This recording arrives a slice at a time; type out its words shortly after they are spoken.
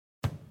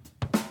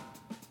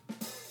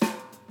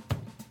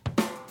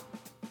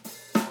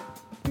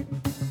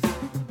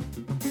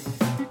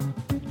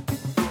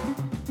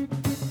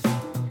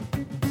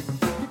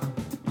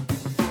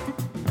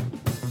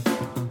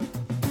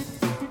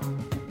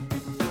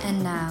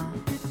now,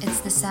 it's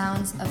the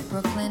sounds of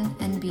Brooklyn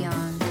and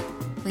beyond,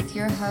 with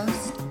your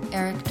host,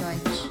 Eric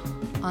Deutsch,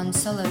 on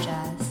Solo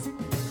Jazz,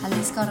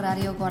 Jalisco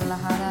Radio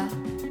Guadalajara,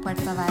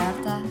 Puerto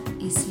Vallarta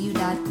y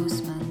Ciudad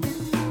Guzmán.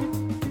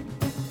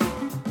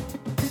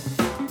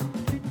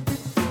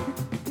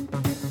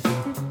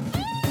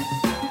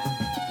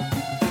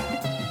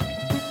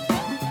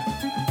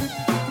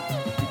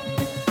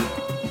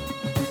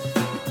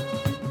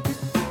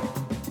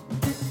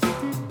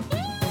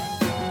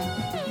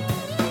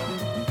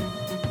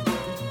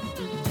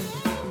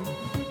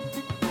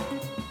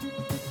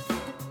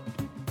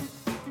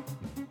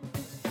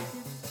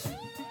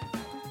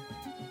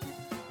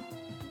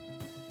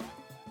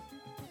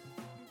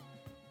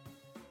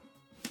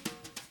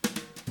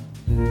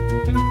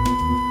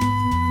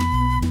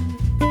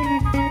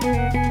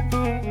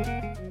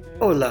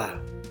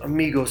 Hola,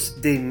 amigos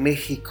de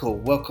Mexico.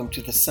 Welcome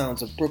to the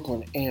sounds of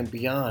Brooklyn and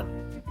beyond.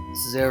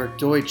 This is Eric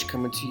Deutsch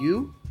coming to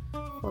you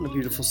on a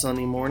beautiful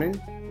sunny morning.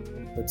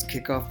 Let's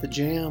kick off the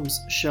jams,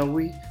 shall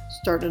we?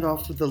 Starting it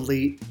off with the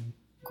late,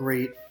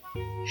 great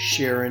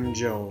Sharon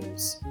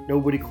Jones.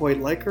 Nobody quite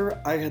like her.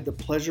 I had the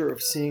pleasure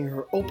of seeing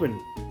her open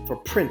for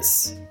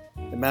Prince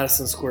at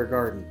Madison Square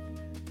Garden.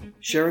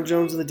 Sharon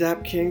Jones and the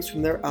Dap Kings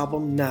from their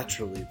album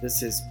Naturally.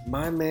 This is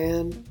My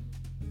Man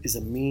is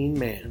a Mean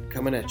Man,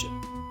 coming at you.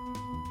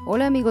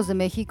 Hola amigos de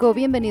México,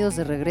 bienvenidos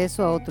de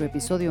regreso a otro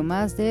episodio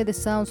más de The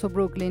Sounds of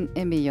Brooklyn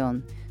and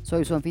Beyond.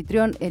 Soy su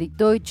anfitrión Eric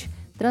Deutsch,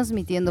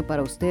 transmitiendo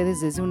para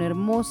ustedes desde una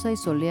hermosa y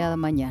soleada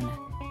mañana.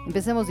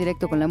 Empecemos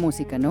directo con la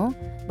música, ¿no?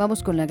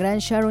 Vamos con la gran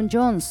Sharon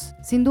Jones,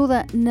 sin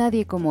duda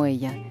nadie como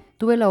ella.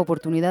 Tuve la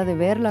oportunidad de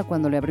verla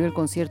cuando le abrió el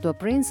concierto a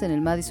Prince en el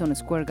Madison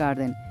Square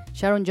Garden.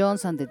 Sharon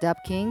Jones and the Dap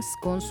Kings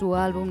con su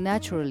álbum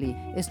Naturally.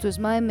 Esto es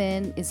My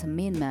Man is a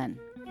Mean Man.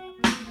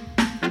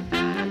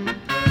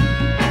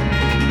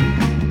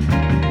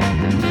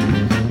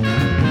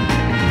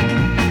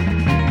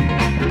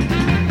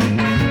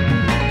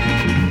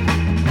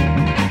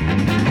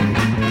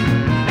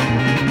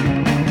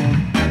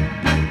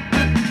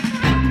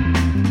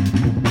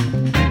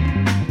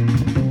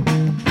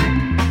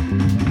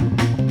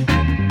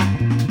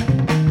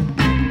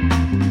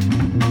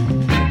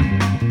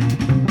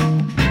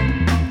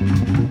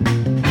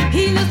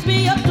 He lifts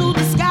me up to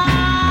the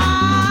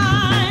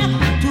sky,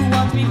 to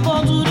walk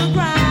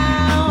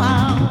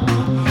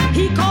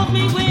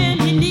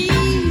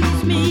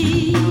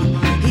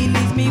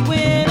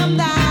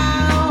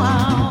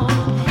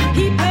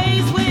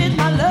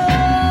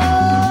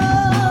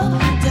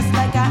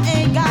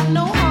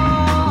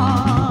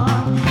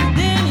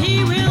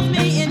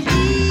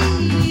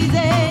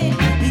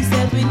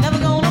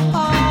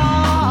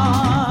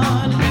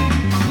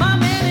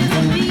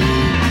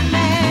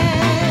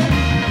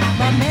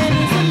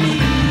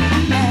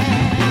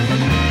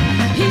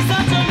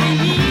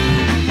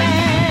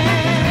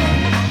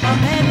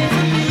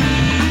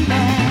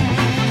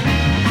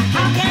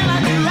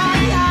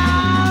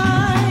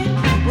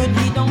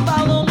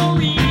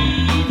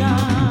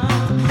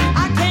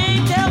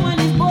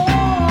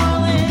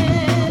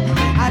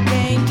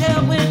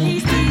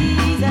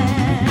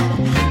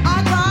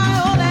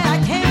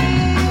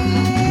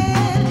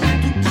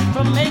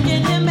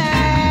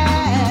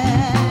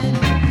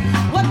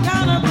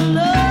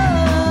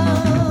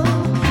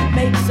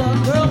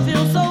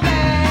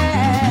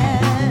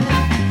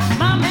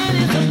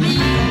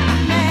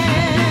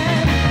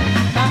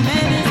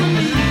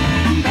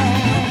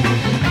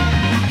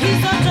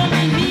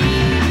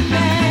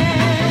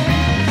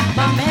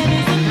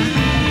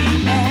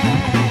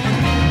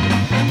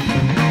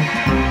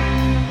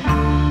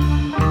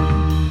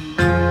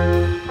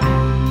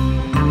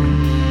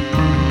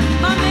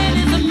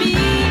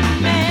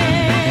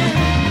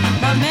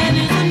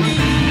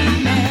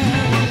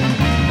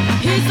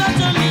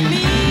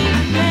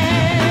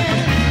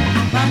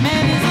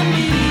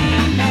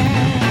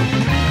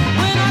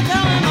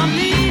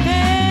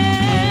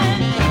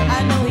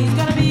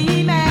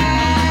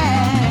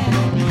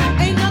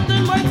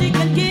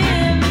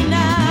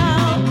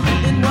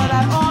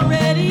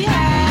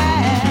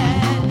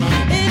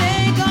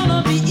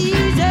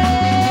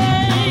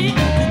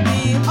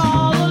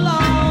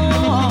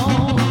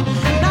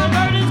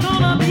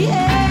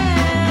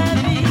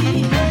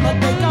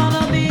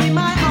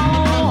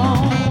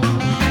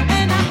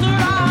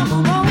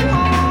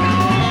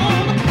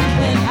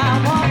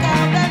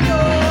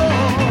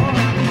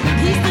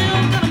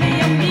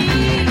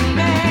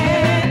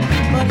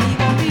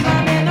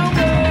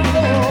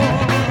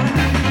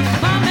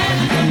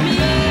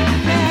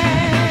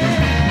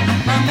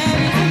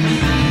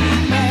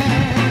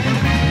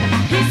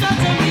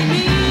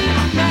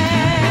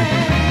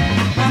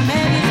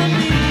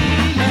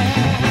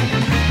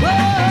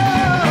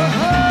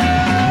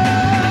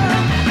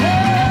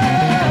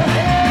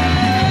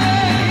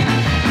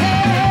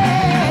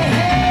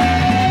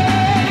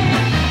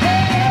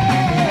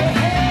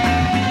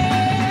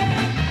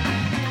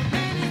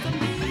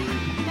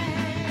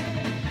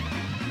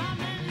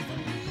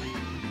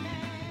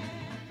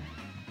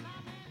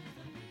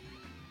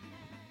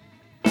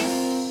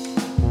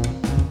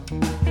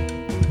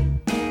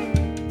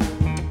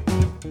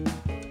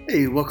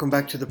Hey, welcome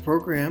back to the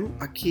program.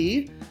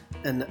 Aquí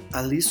en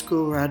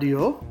Jalisco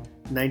Radio,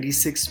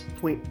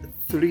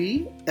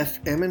 96.3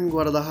 FM en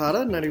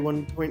Guadalajara,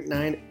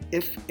 91.9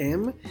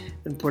 FM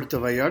en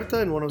Puerto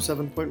Vallarta, and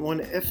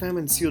 107.1 FM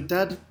in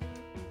Ciudad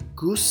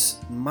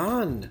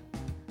Guzmán.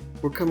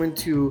 We're coming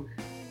to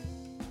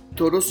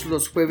todos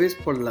los jueves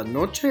por la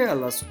noche a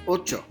las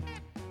 8,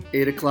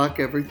 8 o'clock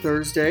every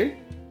Thursday.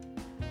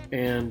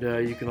 And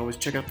you can always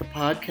check out the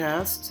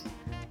podcast.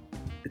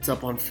 It's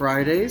up on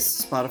Fridays,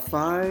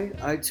 Spotify,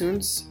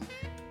 iTunes,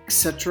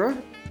 etc.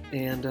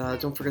 And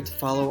don't forget to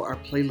follow our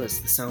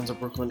playlist, The Sounds of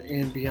Brooklyn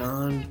and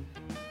Beyond,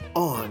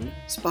 on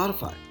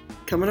Spotify.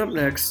 Coming up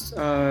next,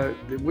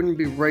 it wouldn't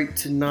be right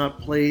to not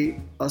play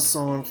a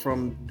song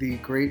from the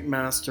great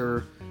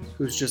master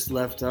who's just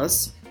left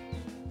us,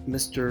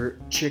 Mr.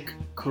 Chick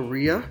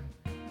Corea,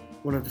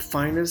 one of the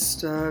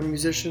finest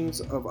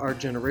musicians of our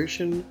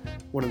generation,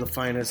 one of the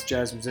finest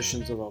jazz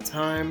musicians of all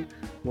time,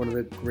 one of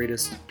the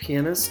greatest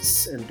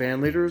pianists and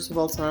band leaders of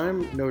all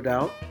time, no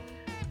doubt,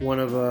 one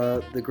of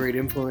the great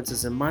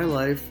influences in my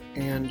life.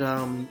 And,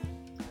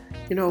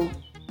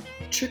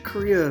 Chick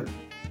Corea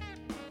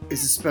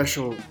is a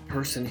special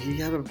person. He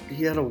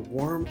had a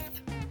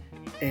warmth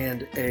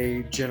and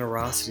a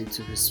generosity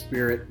to his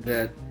spirit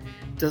that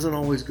doesn't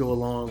always go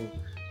along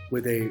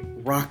with a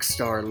rock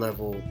star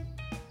level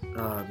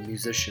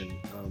musician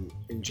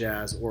in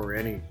jazz or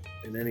in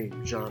any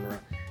genre.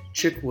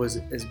 Chick was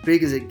as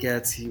big as it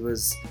gets. He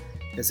was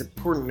as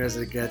important as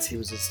it gets. He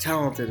was as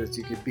talented as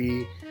you could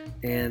be,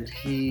 and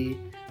he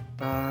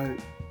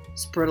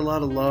spread a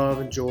lot of love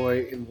and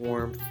joy and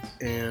warmth,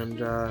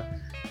 and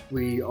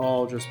we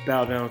all just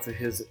bow down to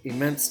his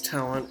immense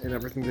talent and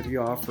everything that he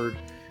offered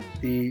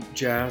the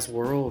jazz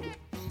world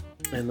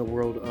and the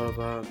world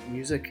of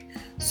music.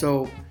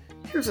 So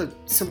here's a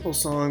simple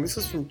song. This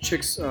is from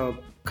Chick's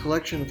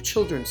collection of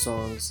children's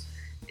songs.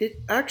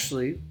 It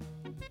actually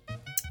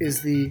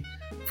is the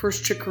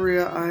first Chick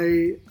Corea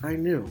I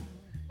knew.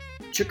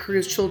 Chick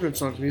Corea's children's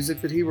songs, music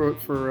that he wrote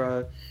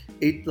for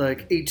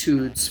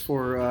etudes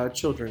for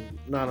children,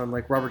 not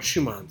unlike Robert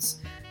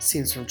Schumann's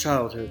Scenes from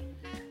Childhood.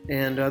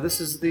 And this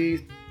is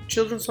the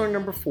children's song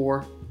number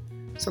 4,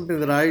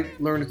 something that I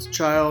learned as a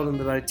child and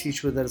that I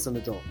teach with as an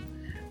adult,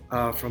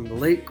 from the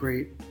late,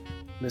 great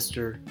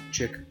Mr.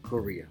 Chick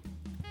Corea.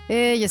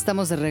 Ya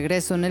estamos de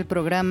regreso en el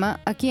programa,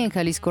 aquí en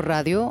Jalisco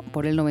Radio,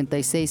 por el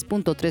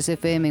 96.3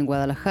 FM en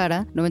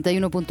Guadalajara,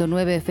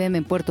 91.9 FM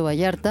en Puerto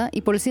Vallarta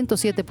y por el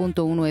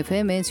 107.1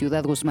 FM en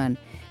Ciudad Guzmán.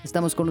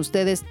 Estamos con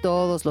ustedes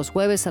todos los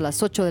jueves a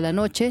las 8 de la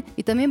noche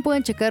y también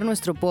pueden checar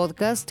nuestro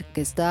podcast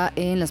que está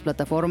en las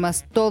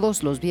plataformas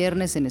todos los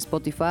viernes en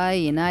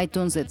Spotify, en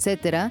iTunes,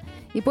 etc.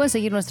 Y pueden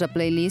seguir nuestra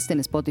playlist en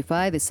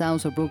Spotify, The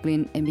Sounds of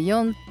Brooklyn and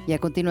Beyond. Y a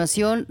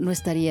continuación, no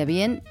estaría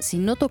bien si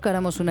no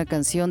tocáramos una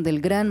canción del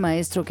gran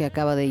maestro que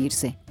acaba de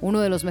irse. Uno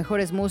de los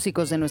mejores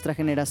músicos de nuestra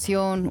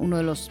generación, uno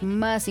de los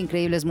más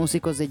increíbles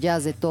músicos de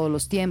jazz de todos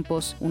los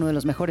tiempos, uno de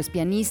los mejores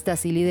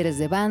pianistas y líderes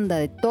de banda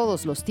de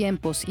todos los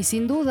tiempos y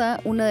sin duda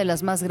una de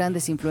las más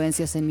grandes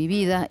influencias en mi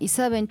vida. Y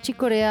saben, Chick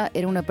Corea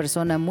era una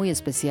persona muy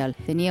especial.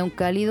 Tenía un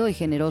cálido y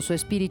generoso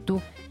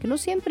espíritu que no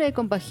siempre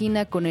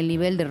compagina con el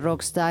nivel de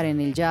rockstar en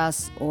el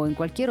jazz o en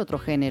cualquier otro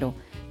género.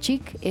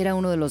 Chick era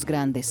uno de los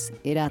grandes,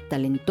 era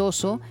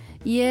talentoso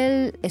y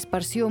él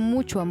esparció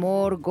mucho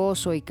amor,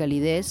 gozo y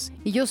calidez,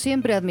 y yo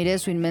siempre admiré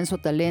su inmenso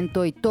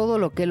talento y todo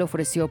lo que él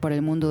ofreció para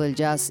el mundo del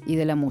jazz y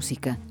de la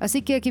música.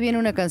 Así que aquí viene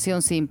una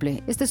canción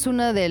simple. Esta es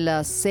una de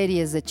las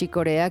series de Chick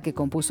Corea que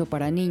compuso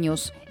para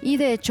niños y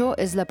de hecho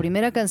es la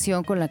primera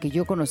canción con la que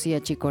yo conocí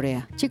a Chick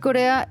Corea. Chick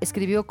Corea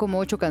escribió como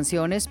 8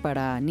 canciones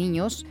para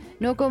niños,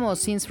 no como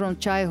Scenes from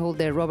Childhood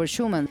de Robert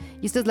Schumann,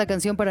 y esta es la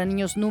canción para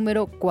niños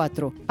número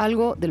 4,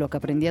 algo de lo que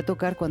aprendí a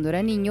tocar cuando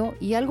era niño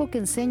y algo que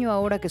enseño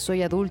ahora que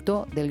soy adulto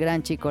del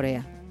gran Chick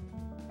Corea.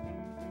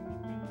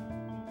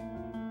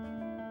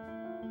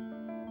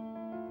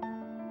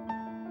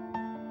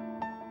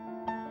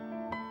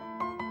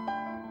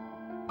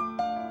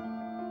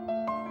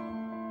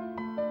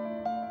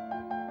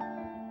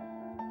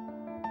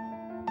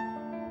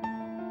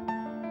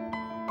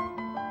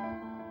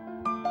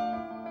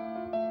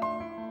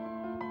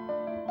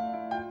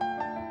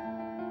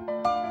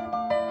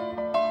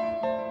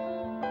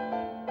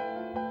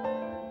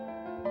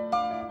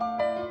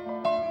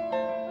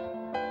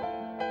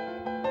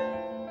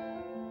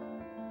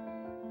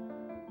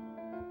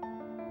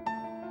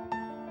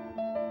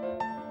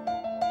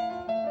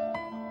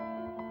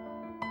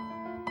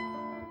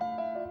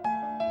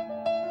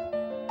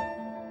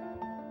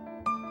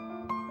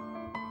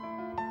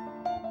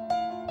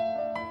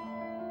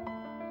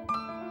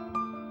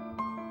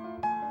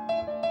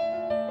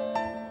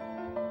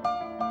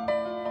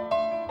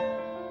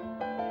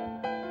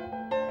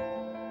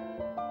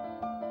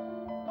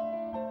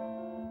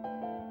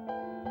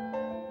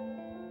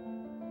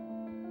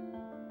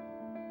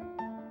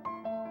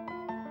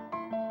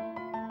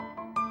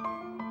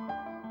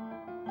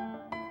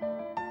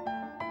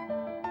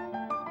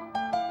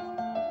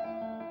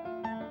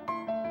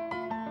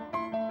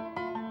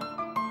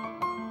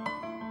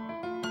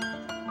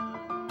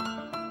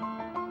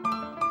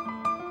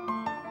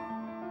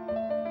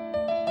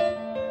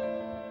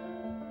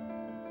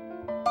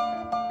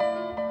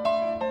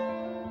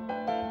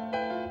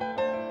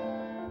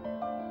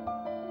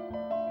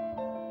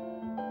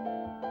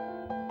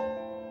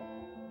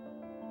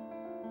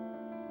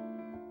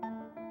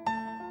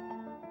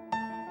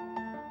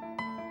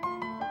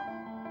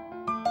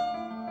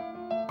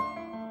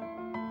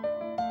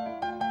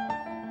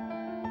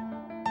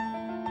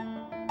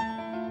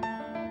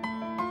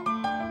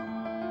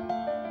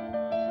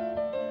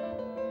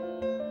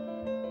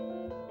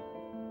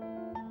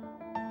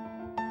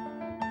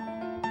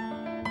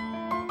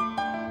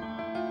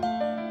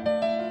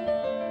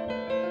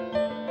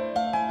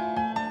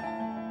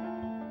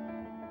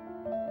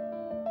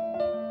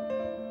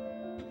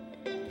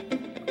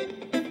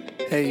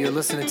 Hey, you're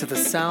listening to the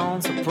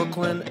sounds of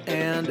Brooklyn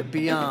and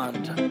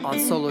beyond on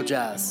Solo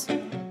Jazz.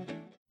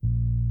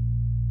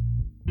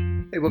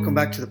 Hey, welcome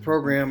back to the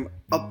program.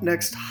 Up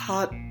next,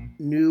 hot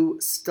new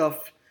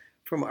stuff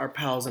from our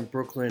pals in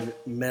Brooklyn,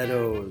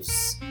 mmeadows.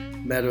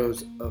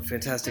 mmeadows, a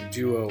fantastic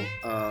duo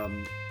of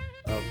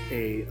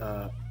a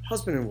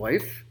husband and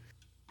wife,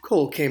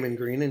 Cole Kamen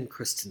Green and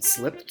Kristen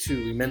Slip,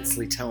 two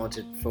immensely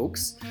talented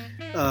folks.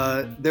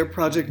 Their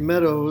project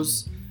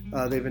mmeadows,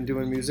 they've been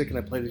doing music, and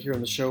I played it here on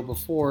the show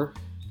before.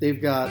 They've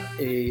got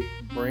a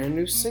brand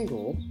new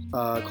single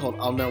called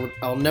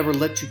I'll Never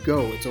Let You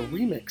Go. It's a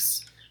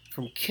remix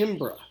from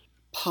Kimbra,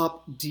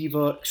 pop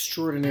diva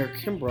extraordinaire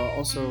Kimbra,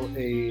 also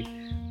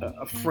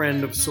a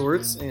friend of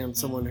sorts and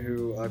someone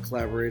who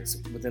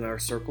collaborates within our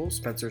circle.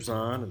 Spencer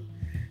Zahn and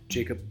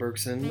Jacob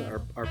Bergson,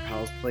 our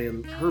pals, play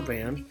in her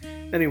band.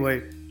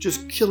 Anyway,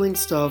 just killing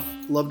stuff.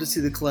 Love to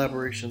see the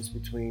collaborations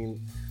between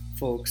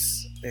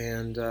folks,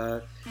 and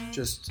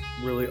just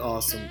really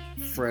awesome,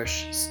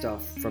 fresh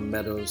stuff from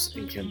mmeadows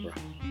and Kimbra.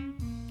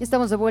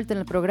 Estamos de vuelta en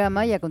el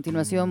programa y a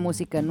continuación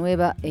música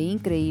nueva e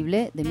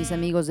increíble de mis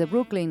amigos de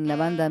Brooklyn, la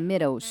banda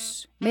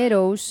mmeadows.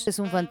 mmeadows es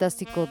un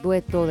fantástico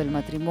dueto del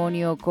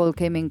matrimonio Cole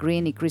Kamen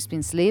Green y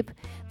Kristen Slip,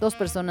 dos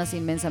personas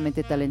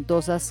inmensamente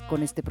talentosas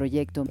con este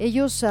proyecto.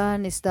 Ellos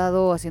han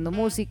estado haciendo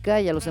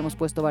música, ya los hemos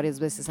puesto varias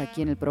veces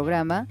aquí en el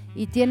programa,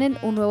 y tienen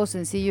un nuevo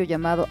sencillo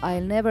llamado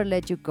I'll Never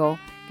Let You Go,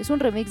 que es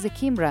un remix de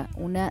Kimbra,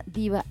 una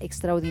diva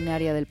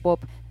extraordinaria del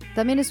pop.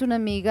 También es una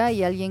amiga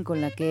y alguien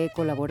con la que he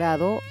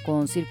colaborado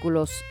con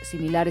círculos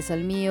similares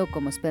al mío,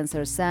 como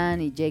Spencer Zahn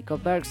y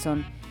Jacob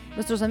Bergson.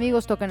 Nuestros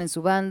amigos tocan en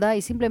su banda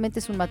y simplemente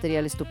es un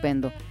material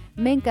estupendo.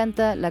 Me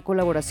encanta la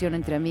colaboración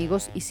entre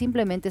amigos y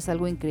simplemente es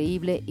algo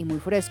increíble y muy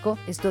fresco,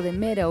 esto de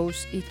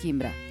mmeadows y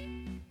Kimbra.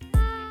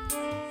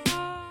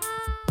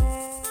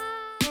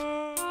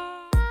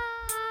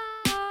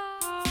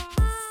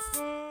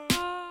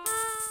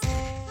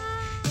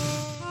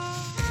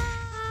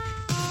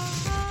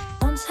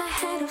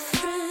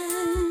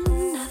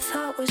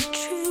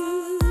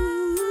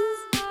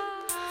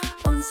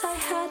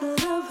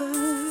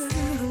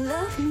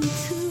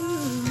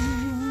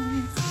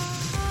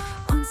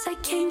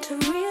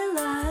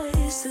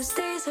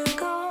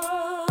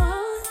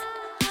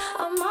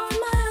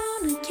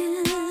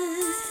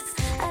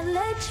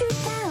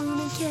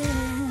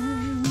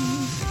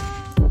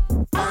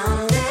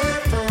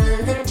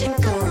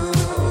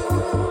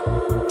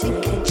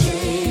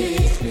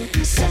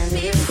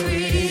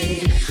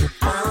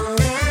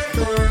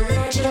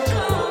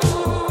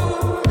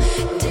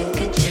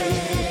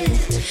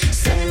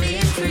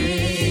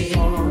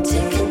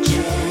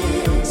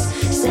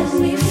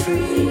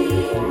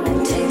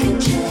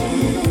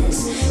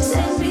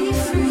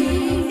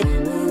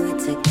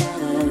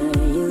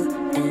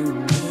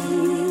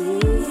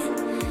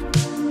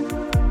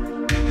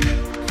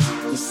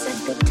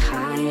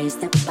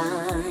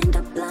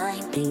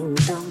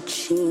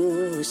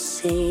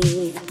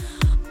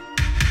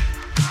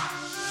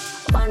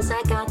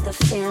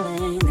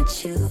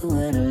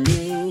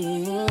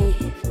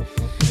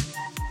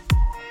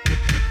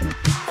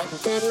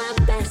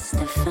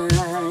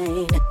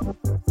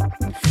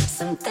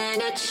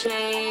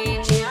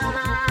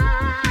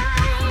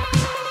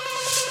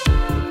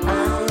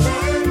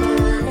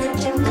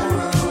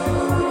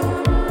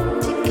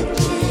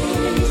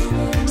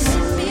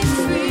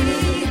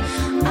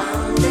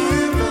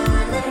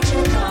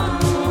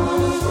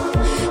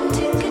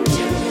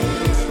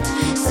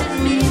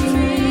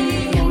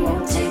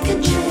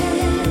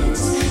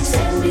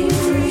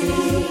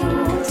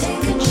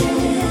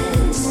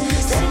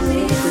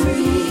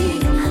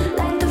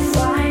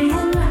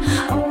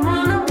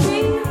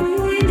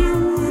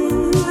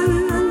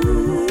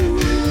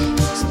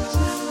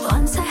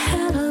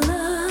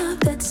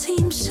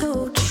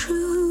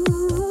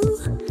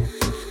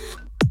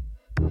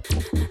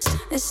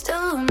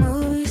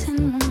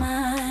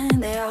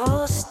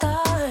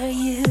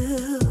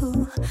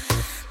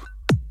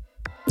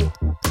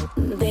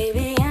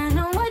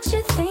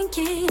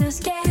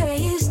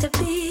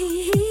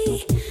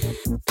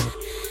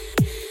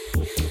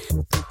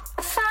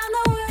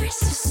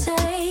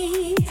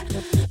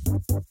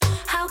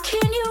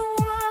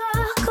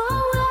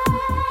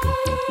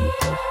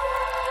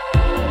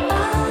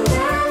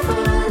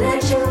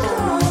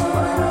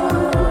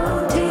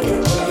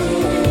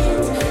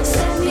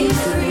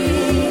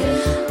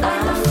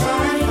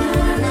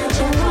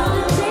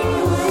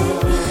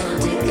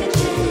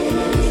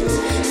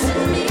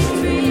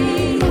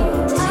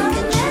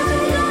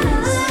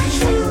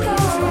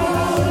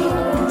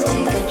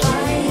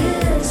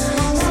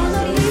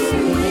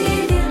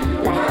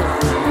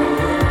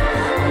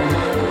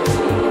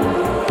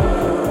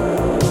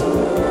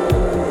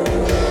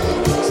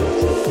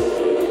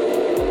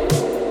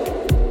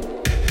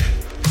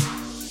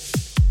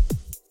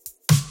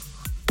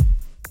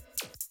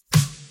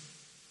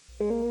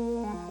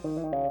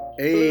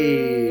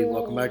 Hey,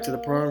 welcome back to the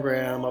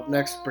program. Up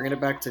next, bringing it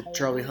back to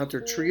Charlie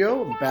Hunter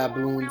Trio and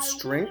Baboon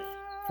Strength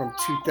from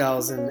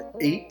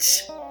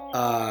 2008.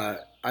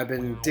 I've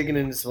been digging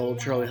into some old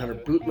Charlie Hunter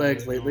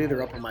bootlegs lately.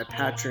 They're up on my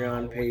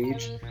Patreon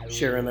page,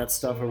 sharing that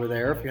stuff over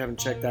there. If you haven't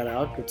checked that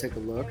out, go take a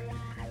look.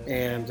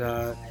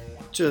 And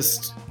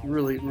just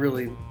really,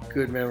 really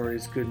good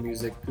memories, good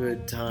music,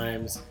 good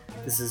times.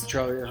 This is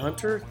Charlie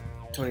Hunter,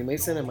 Tony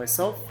Mason, and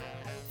myself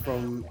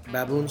from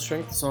Baboon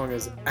Strength. The song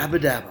is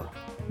Abadabba.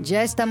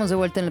 Ya estamos de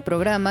vuelta en el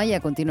programa y a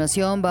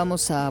continuación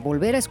vamos a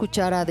volver a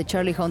escuchar a The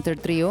Charlie Hunter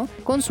Trio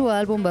con su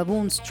álbum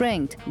Baboon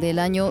Strength del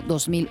año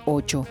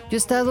 2008. Yo he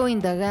estado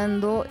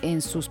indagando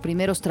en sus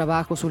primeros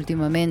trabajos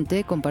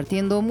últimamente,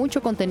 compartiendo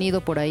mucho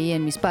contenido por ahí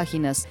en mis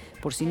páginas.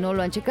 Por si no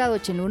lo han checado,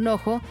 échenle un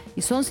ojo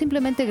y son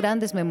simplemente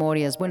grandes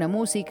memorias, buena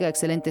música,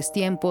 excelentes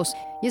tiempos.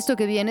 Y esto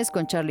que viene es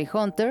con Charlie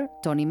Hunter,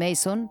 Tony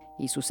Mason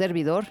y su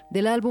servidor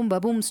del álbum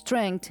Baboon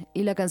Strength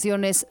y la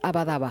canción es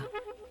Abadabba.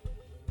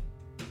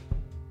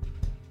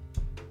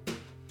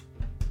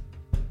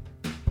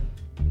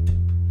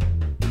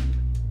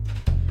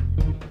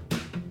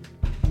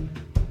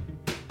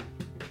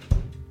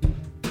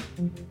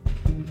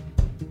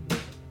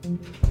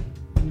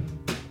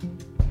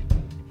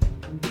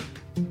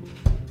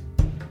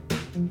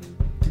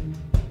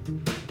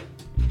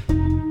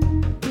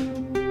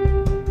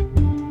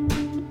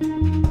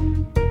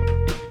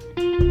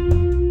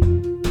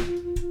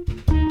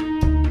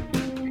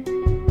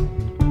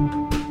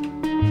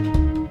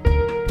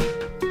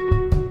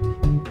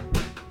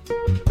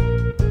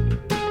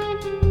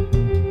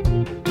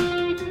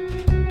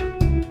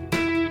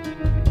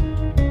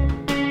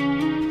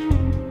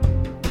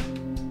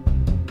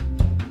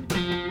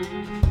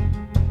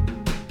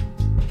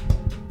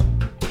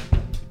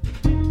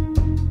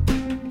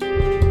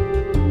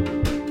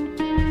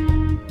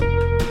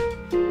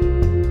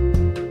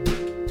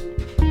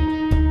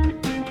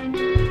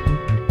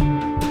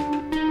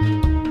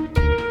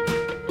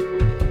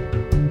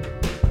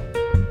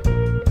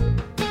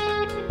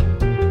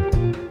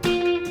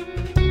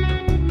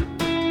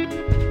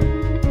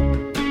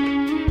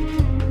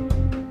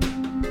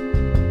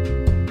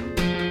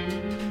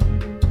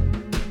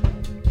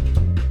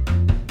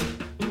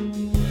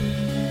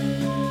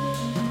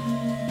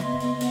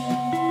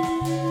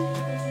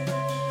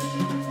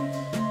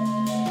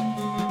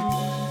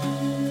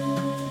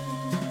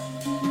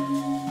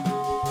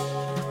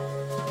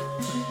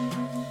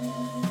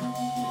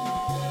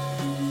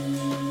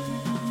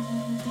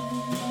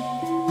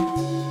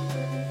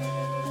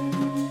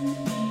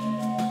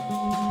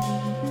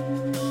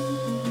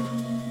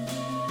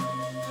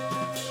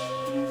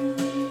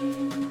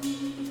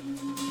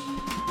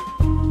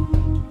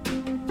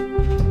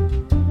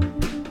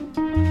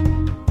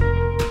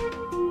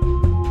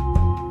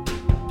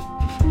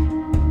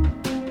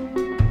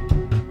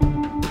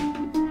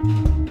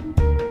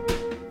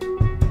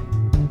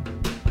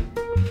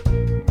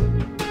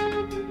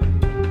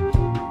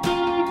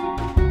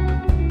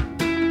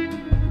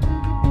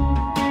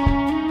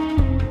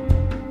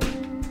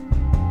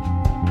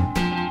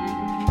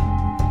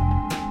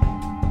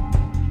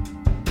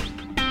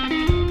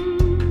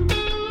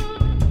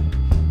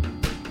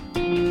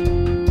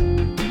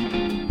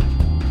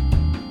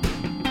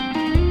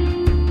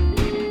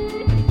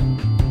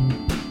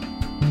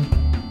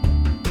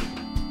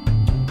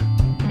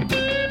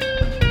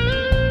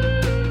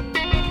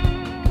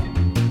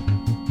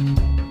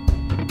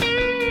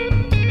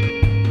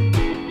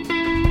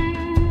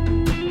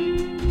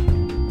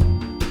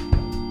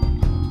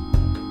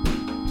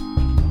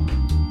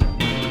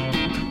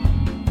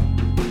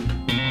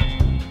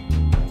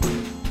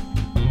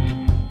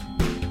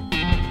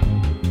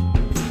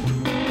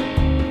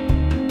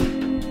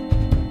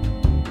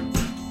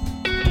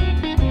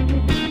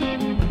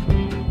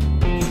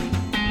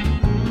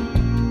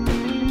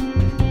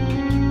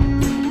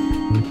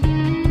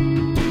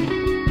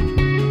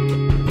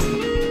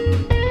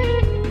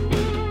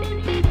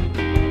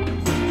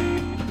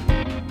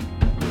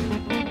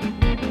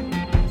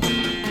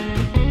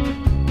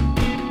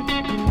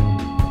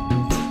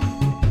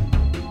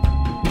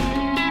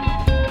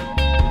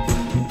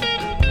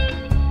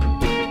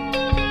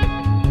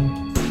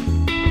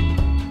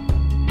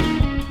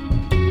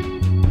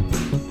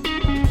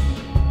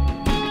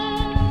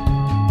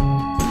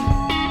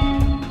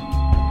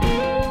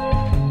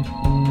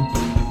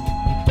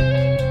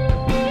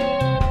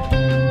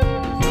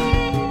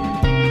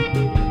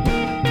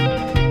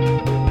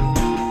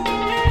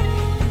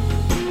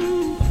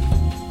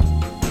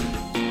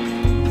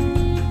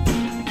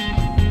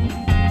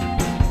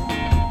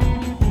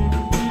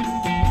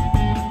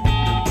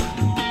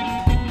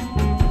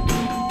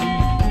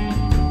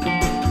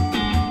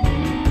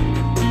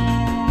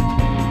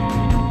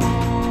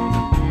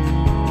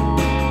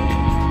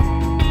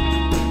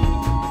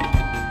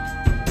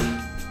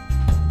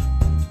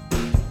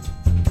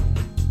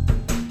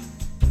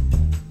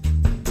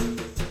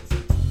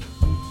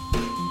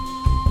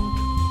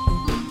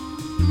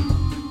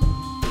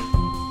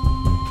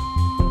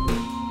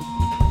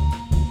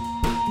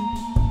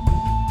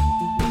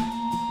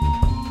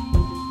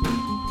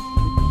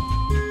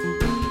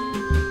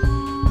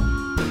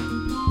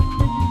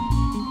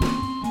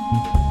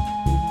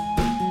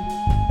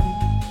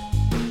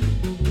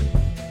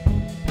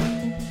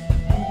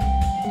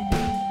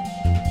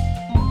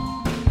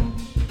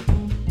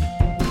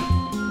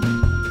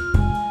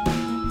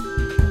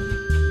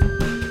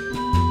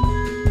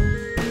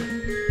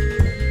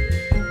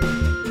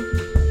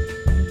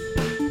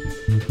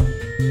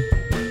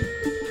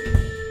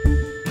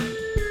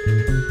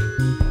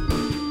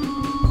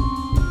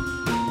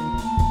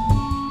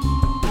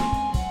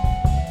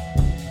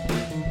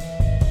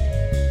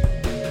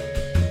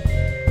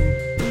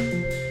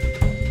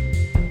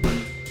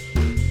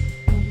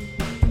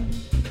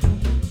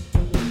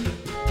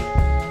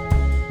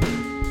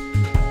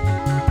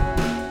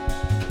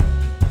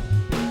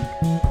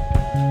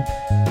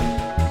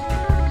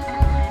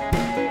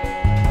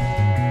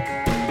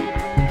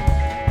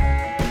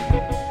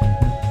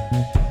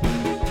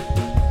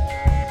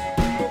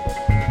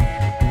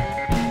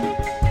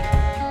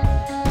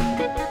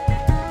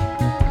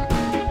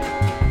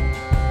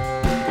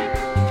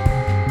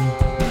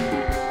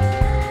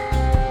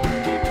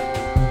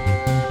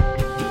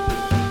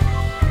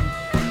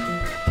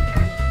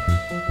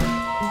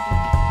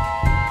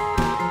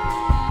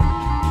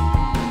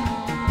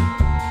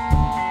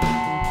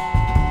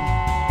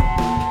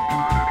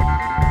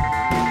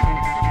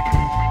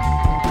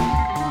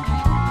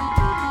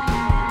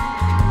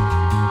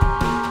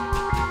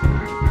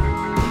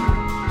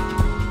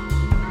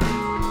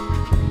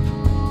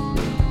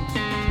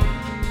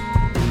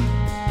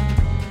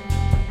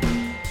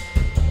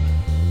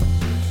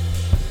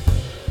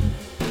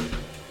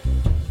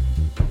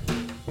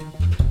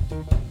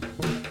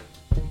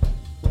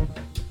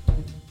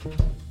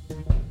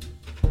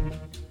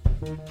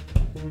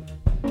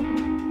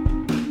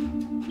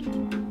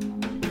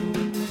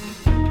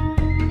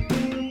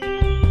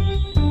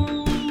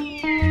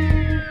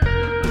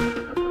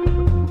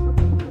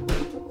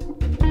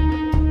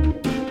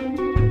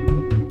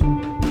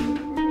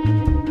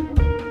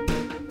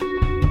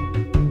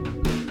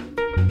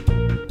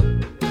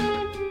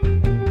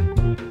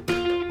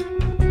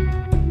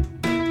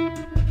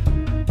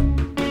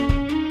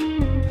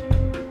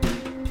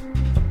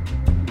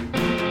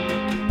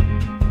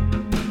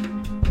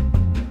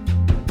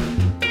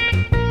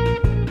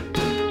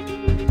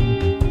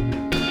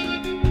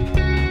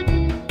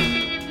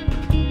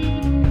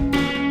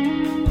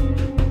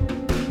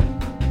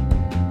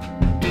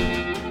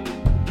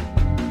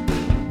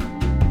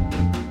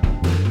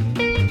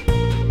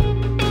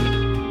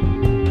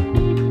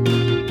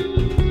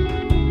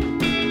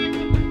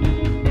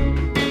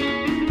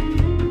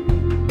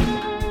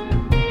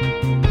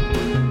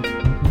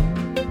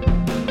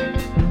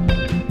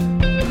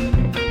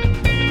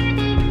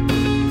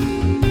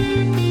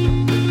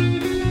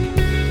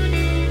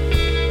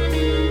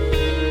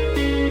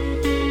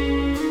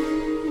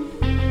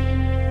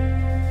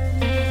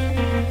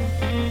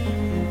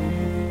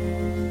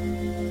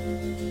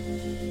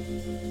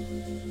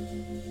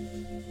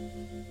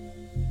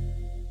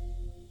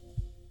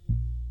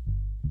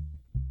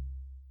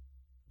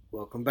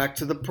 Welcome back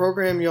to the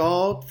program,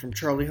 y'all. From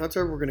Charlie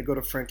Hunter, we're going to go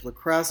to Frank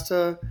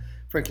LoCrasto.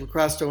 Frank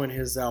LoCrasto and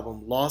his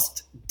album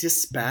Lost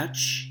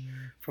Dispatch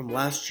from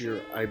last year,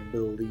 I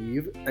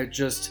believe. I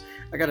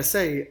gotta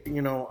say,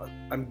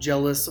 I'm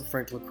jealous of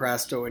Frank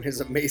LoCrasto and his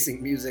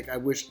amazing music. I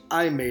wish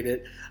I made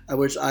it. I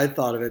wish I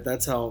thought of it.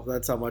 That's how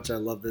much I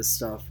love this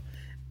stuff.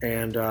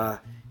 And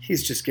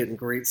he's just getting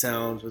great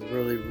sounds with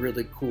really,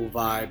 really cool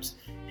vibes.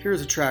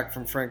 Here's a track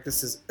from Frank.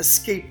 This is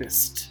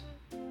Escapist.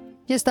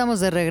 Ya estamos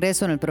de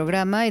regreso en el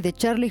programa y de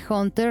Charlie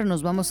Hunter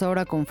nos vamos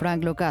ahora con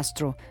Frank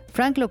LoCrasto.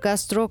 Frank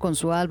LoCrasto con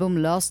su álbum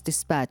Lost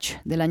Dispatch,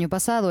 del año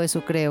pasado,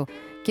 eso creo.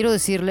 Quiero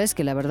decirles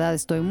que la verdad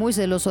estoy muy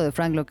celoso de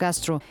Frank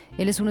LoCrasto.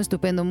 Él es un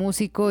estupendo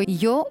músico y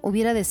yo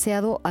hubiera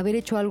deseado haber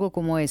hecho algo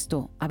como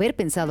esto, haber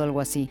pensado algo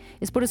así.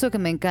 Es por eso que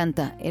me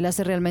encanta. Él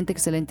hace realmente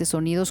excelentes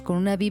sonidos con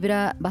una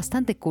vibra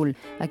bastante cool.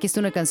 Aquí está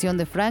una canción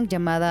de Frank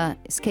llamada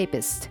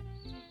Escapist.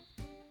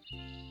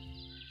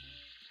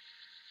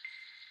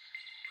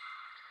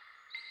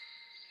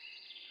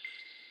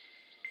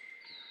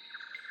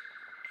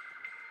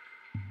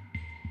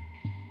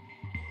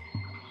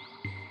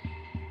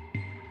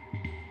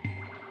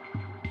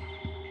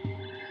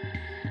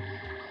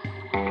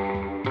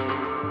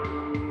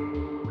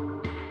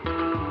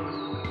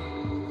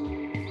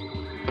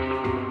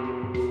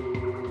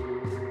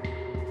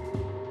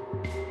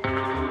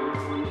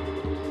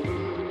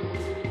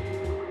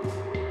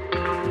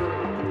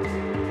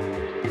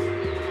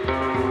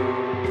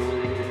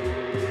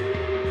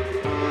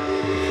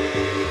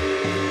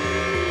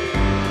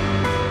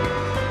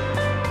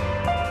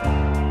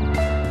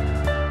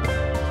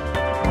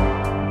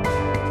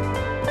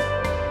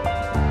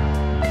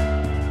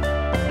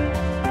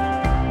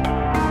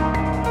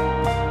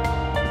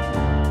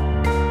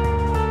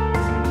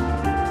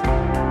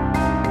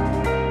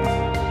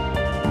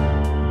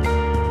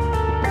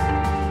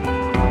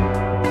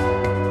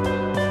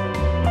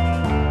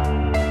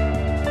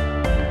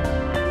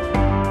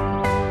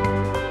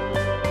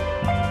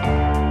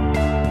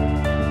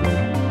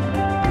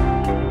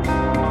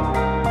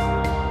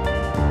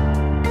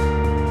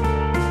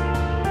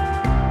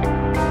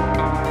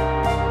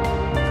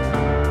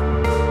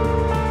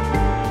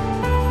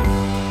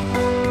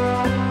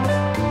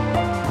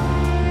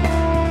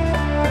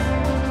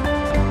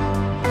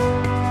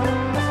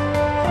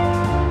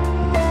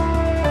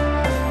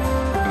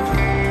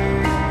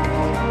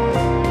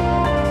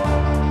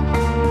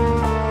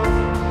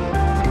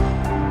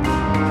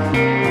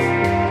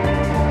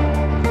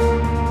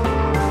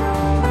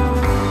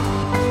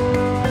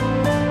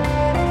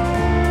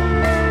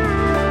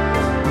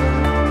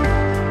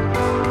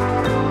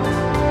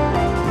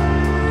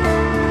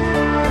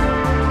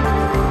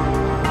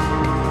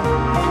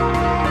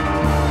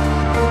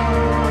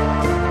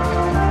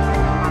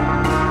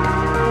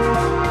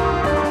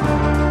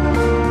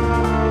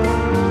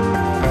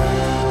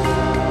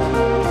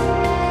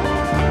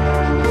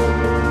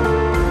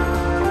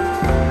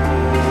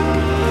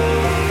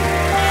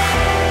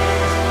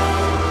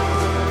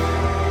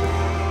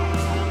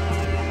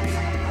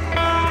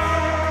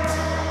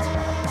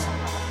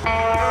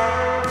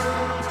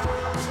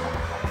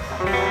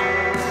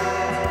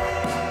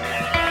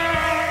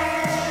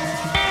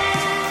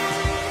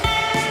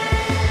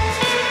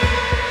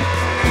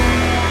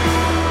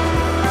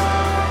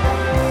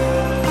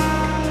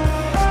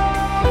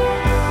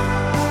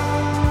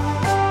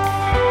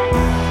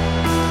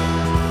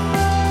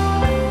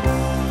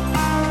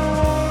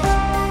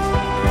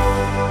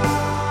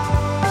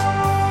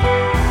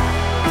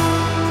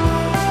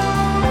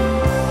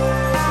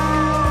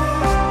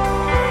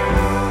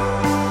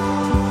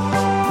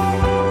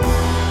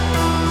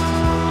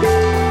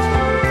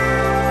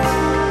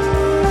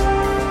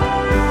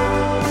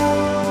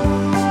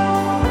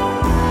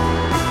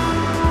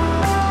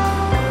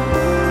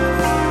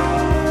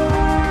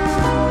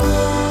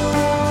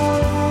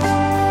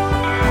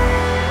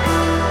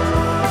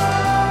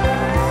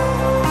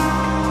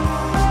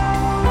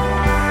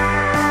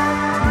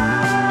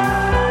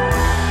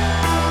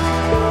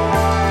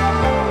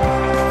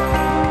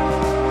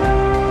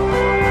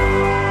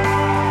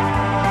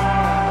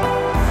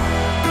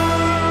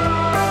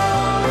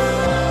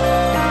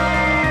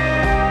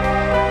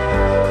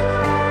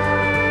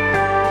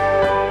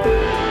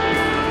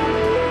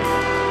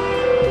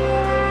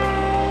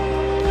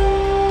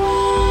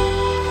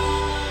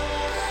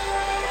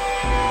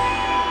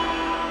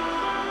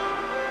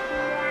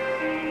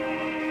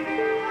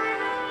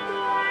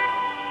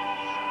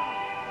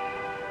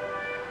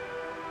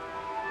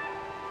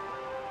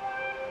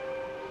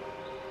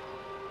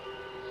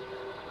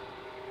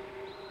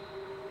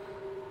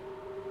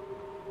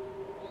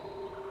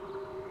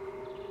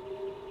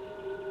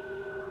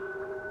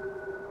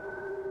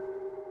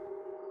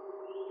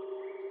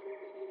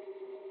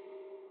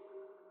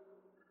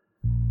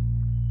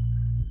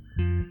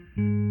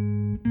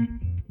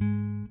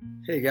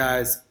 Hey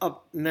guys,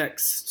 up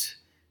next,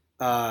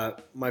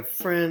 my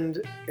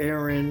friend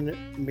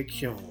Erin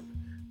McKeown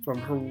from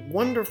her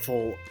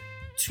wonderful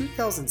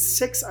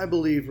 2006, I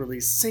believe,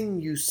 release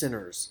Sing You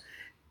Sinners.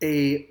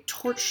 a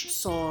torch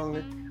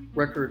song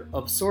record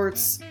of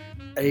sorts,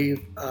 a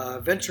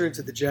venture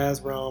into the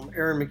jazz realm.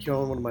 Erin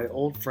McKeown, one of my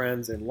old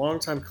friends and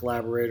longtime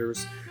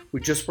collaborators. We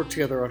just worked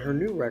together on her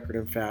new record,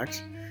 in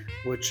fact,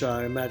 which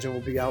I imagine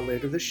will be out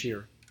later this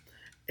year.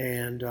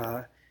 And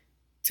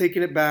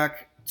taking it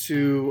back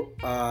to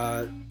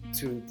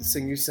the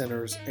Sing You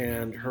Sinners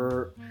and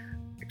her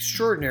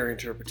extraordinary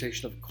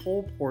interpretation of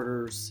Cole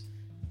Porter's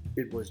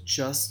It Was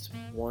Just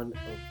One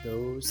of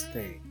Those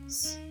Things.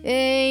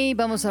 Hey,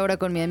 vamos ahora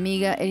con mi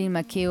amiga Erin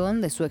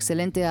McKeown de su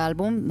excelente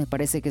álbum, me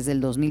parece que es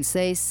del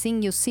 2006,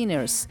 Sing You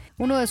Sinners,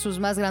 uno de sus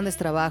más grandes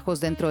trabajos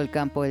dentro del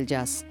campo del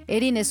jazz.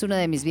 Erin es una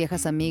de mis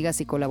viejas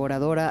amigas y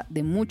colaboradora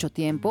de mucho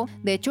tiempo.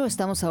 De hecho,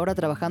 estamos ahora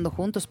trabajando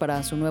juntos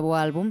para su nuevo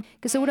álbum,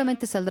 que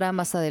seguramente saldrá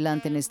más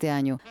adelante en este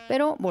año.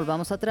 Pero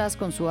volvamos atrás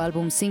con su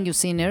álbum Sing You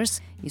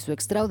Sinners y su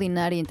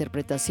extraordinaria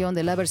interpretación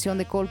de la versión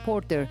de Cole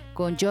Porter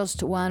con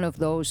Just One of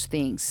Those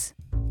Things.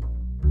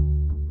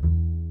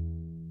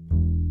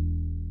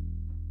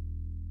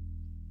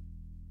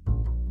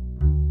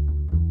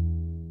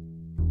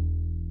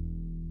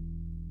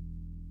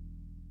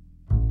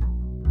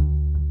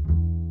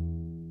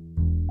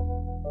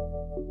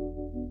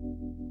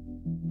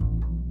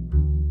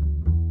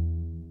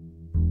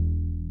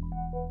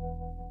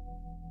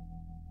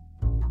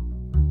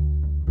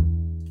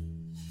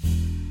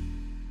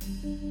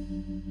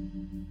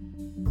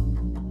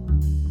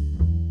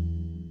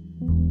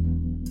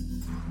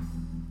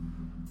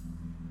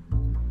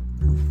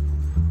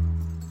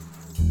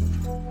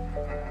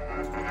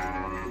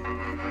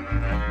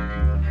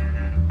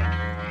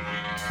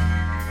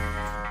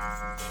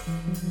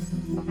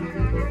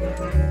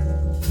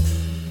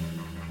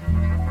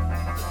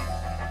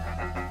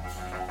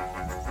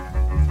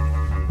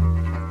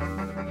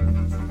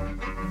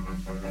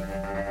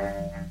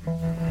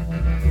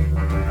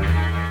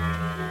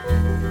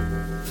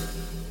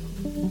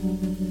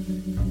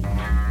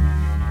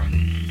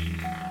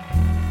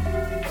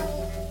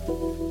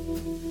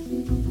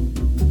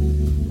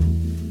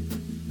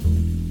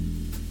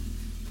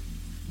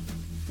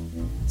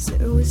 So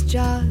it was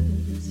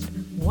just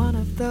one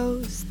of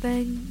those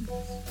things,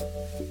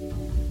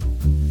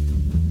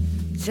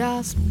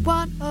 just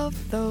one of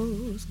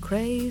those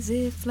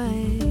crazy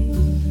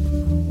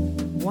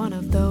flames, one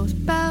of those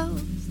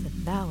bells that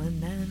now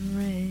and then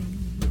ring,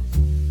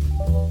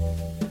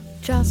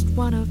 just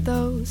one of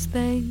those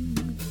things.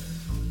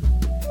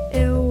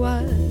 It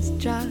was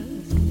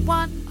just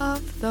one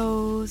of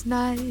those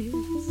nights,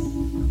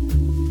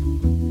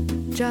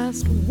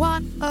 just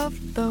one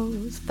of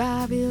those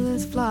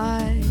fabulous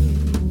flights,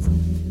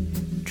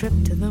 trip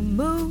to the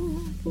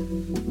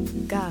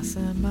moon,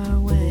 gossamer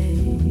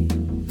way,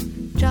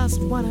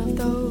 just one of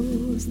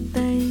those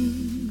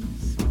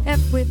things.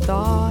 If we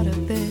thought a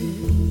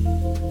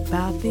bit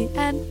about the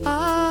end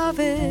of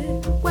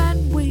it,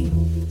 when we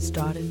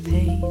started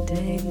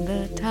painting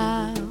the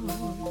town,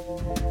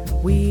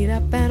 we'd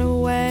have been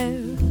aware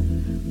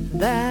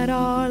that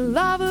our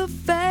love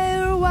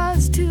affair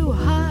was too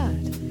hot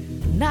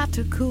not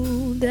to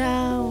cool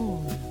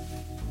down.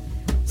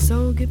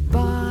 So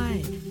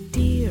goodbye,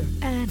 dear,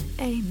 and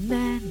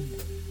amen.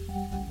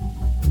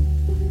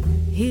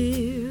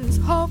 Here's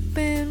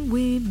hoping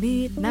we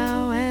meet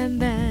now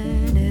and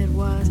then. It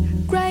was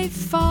great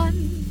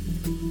fun,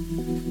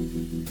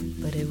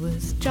 but it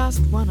was just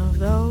one of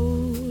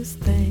those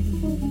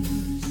things.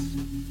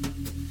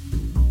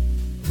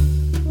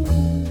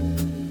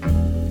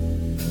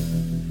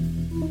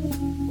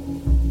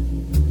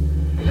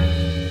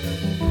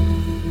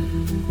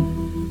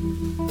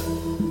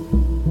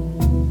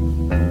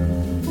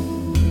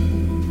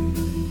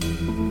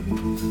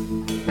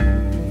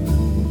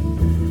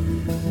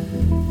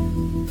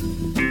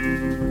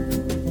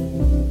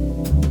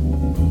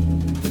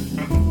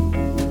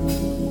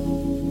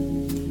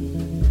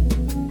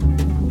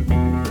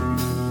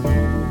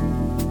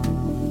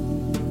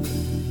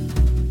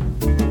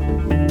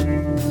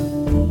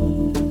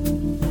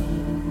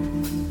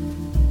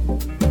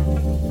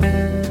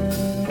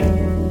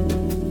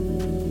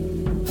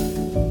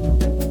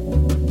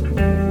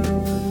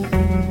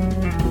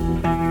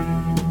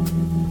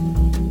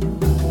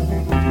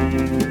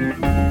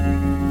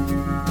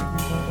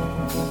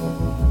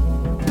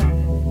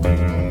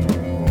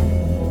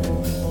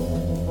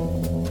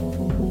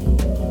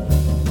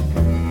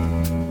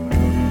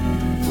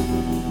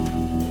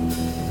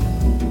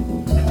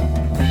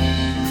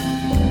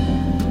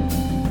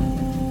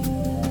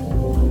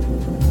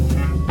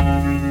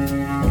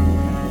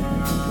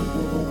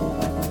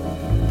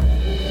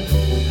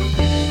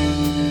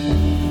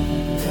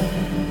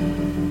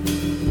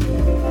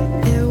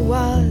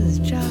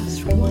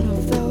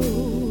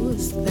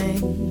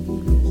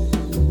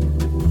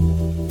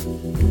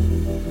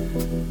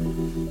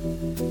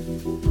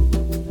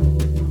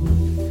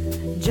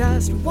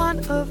 Just one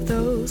of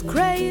those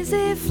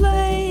crazy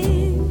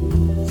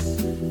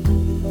flames.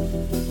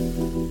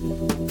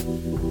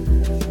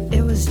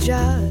 It was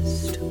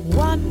just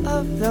one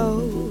of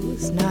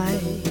those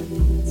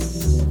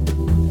nights,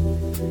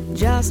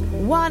 just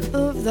one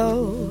of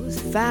those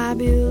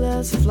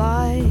fabulous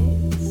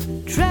flights,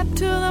 trip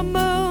to the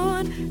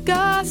moon,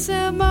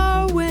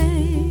 gossamer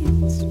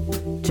wings.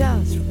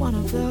 Just one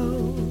of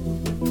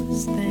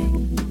those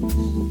things.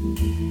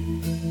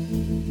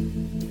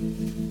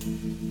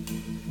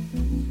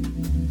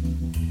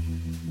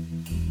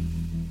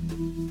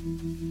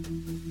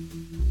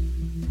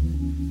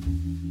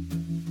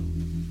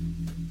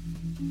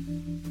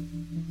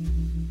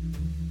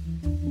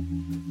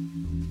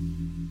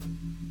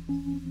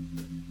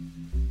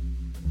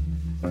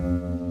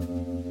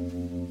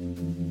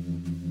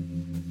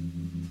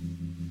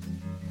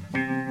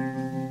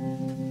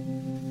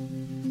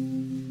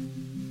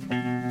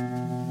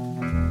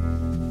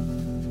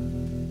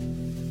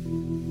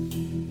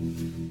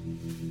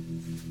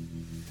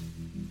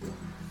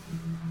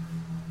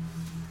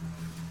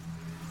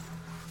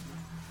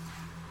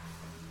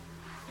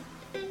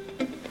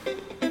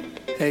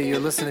 Hey, you're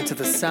listening to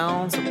the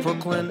sounds of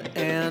Brooklyn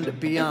and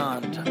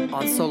beyond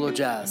on Solo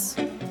Jazz.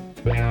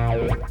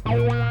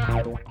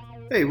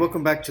 Hey,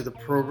 welcome back to the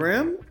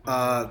program.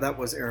 That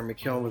was Erin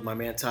McKeown with my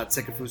man Todd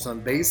Sekafus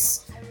on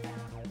bass,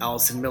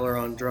 Allison Miller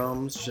on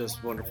drums,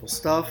 just wonderful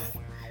stuff.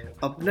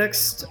 Up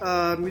next,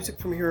 music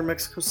from here in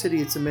Mexico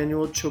City. It's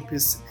Emmanuel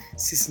Chopis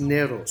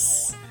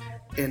Cisneros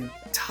and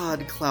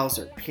Todd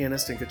Clouser,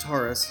 pianist and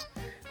guitarist,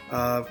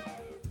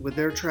 with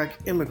their track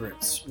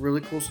Immigrants.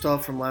 Really cool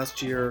stuff from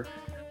last year.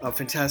 A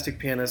fantastic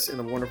pianist and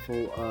a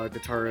wonderful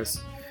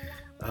guitarist.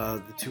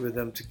 The two of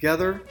them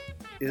together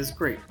is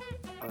great.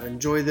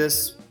 Enjoy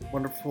this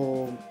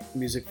wonderful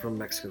music from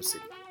Mexico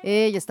City.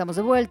 Ya estamos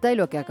de vuelta y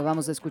lo que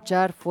acabamos de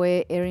escuchar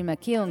fue Erin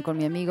McKeown con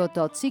mi amigo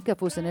Todd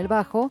Sekafus en el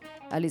bajo,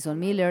 Allison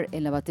Miller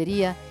en la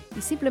batería y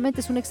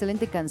simplemente es una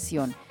excelente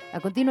canción. A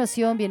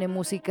continuación viene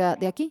música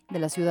de aquí, de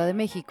la Ciudad de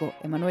México,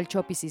 Emmanuel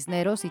Chopis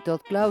Cisneros y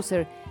Todd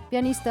Clouser,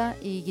 pianista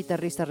y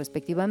guitarrista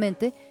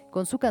respectivamente,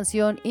 con su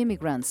canción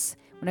Immigrants,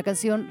 una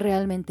canción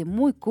realmente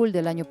muy cool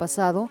del año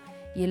pasado,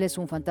 y él es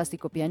un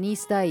fantástico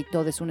pianista y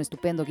Todd es un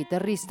estupendo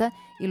guitarrista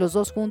y los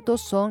dos juntos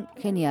son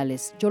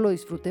geniales. Yo lo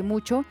disfruté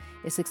mucho,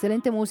 es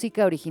excelente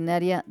música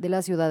originaria de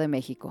la Ciudad de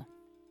México.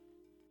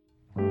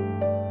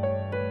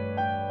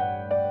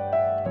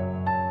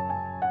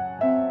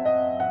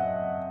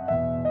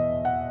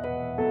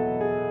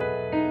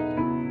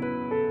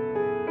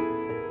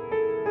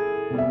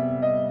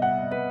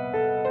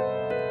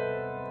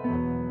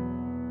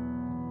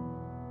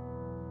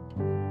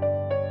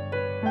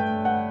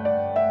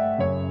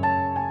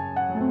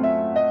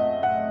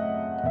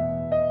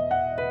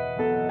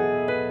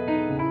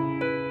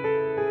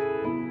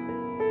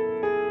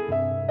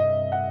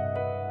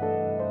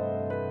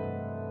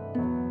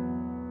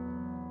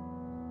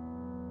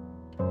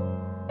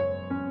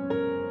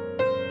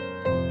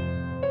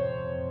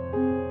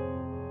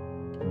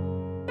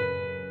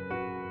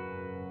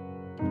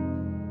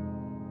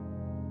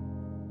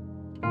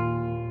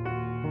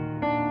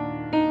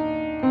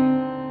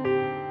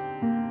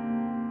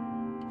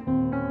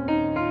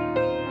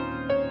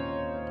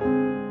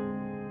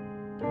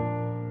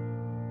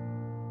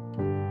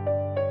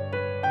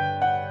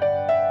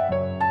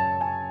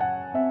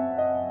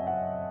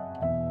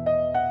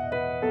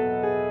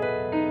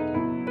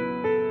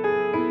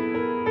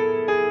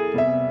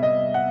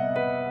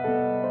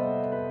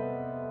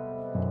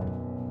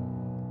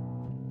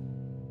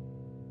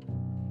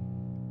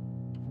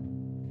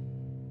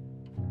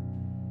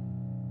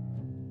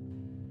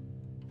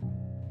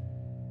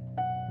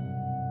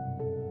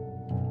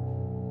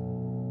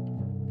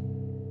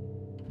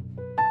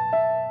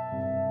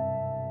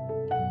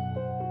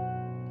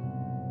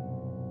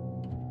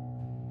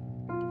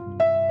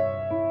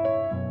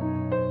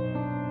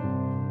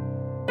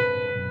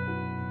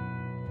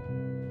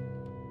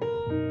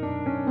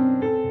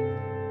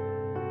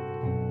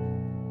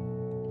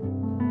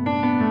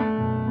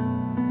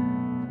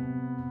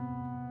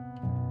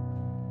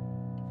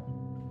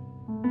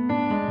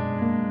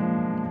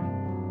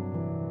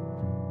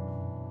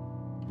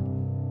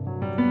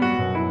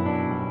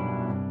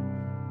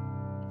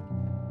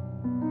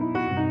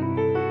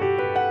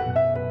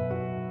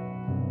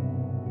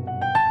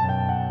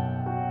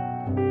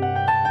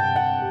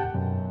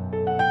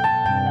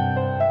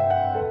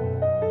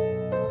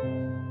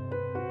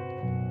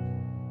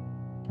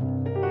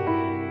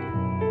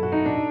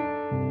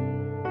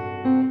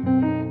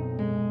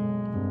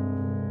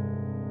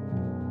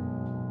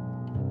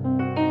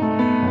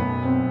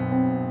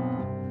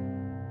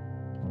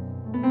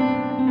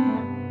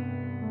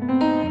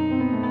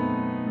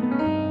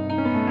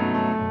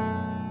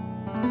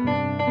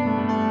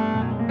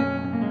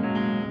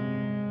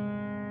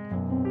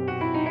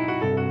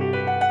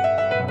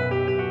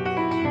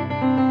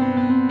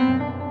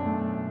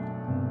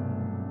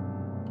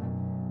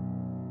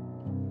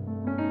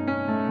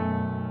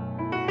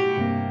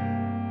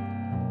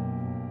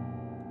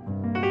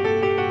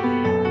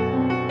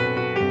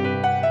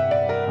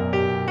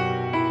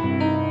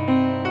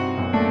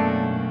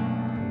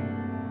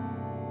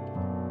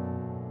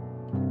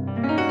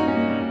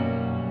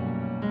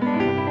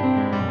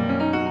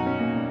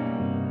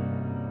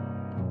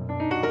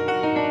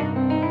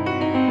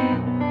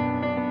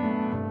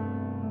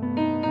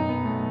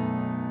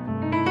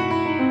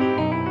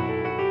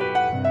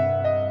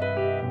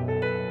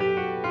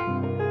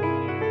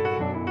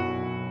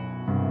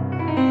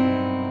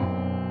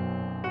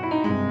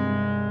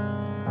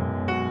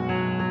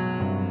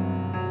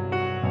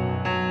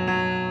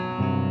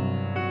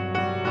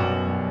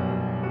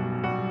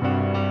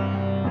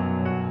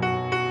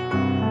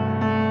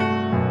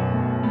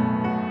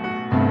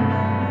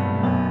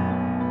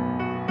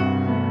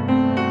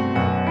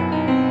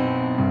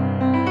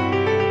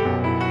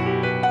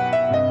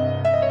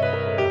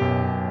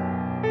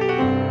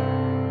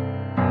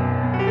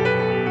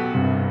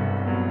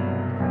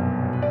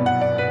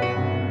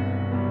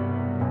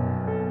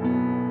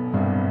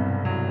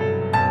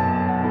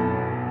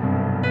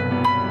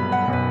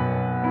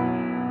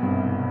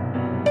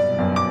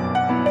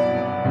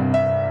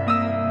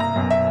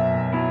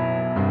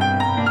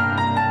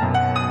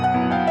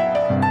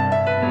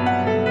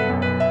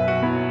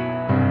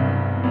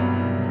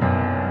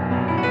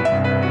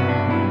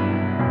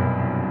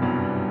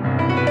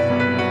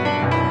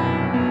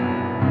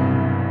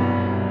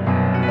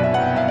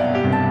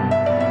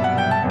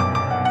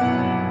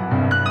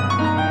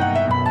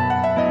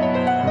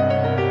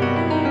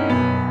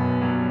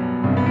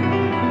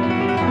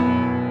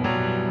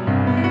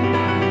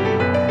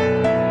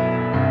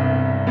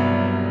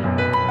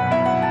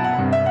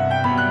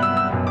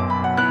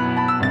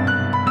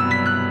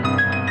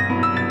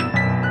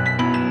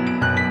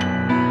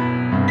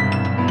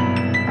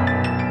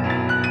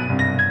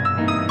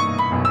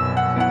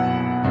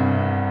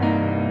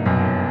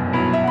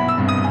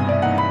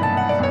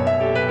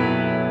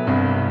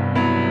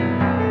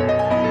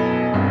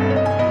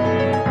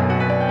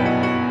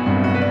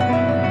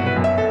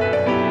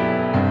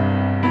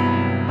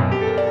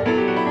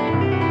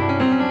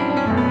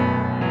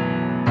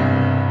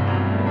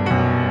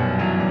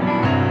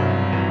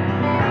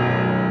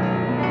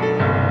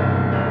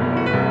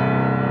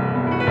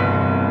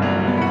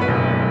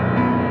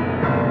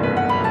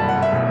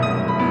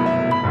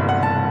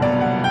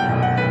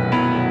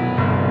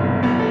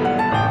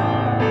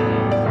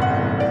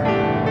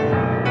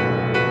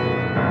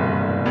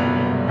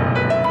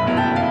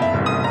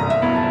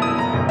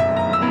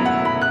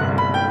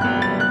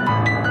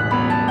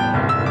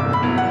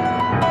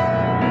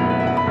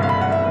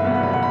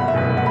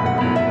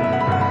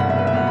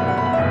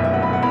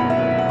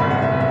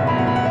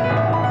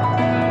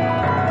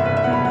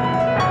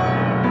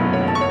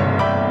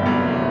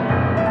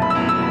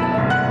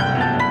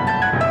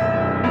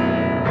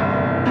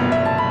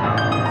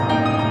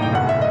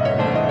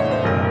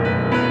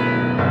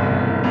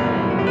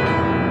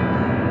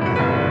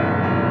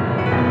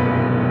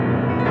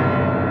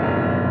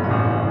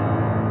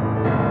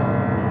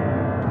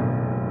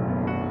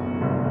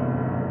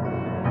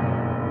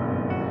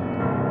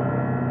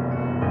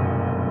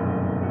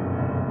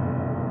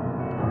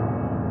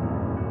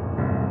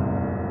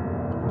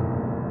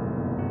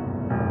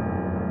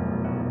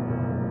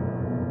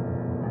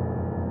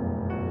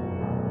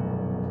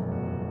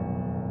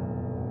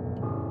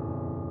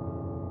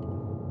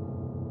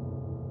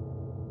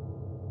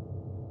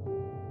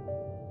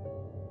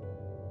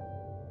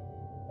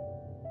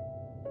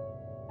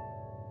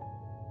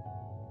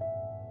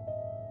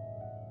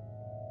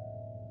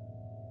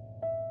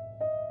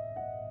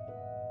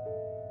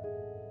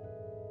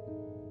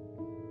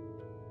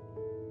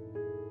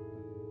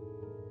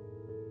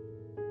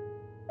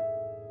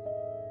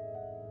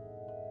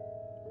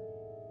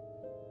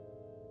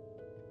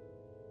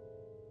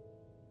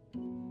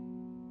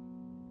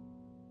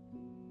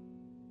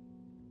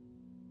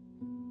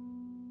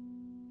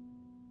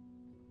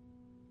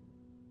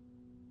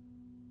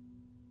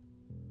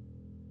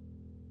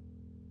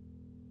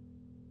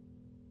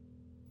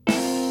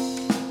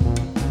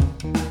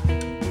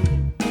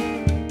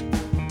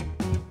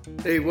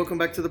 Hey, welcome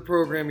back to the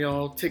program,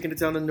 y'all. Taking it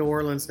down to New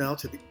Orleans now,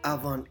 to the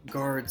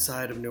avant-garde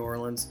side of New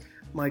Orleans.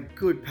 My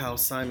good pal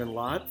Simon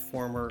Lott,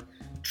 former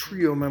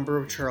trio member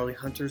of Charlie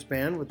Hunter's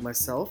band with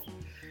myself,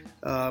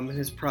 and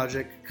his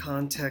project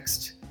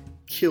Context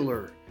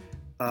Killer.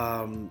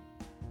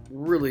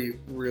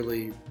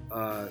 Really,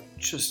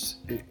 just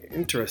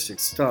interesting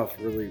stuff.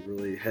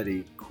 Really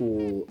heady,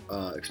 cool,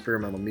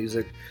 experimental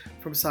music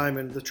from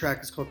Simon. The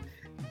track is called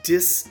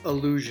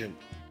Disillusion.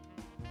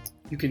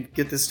 You can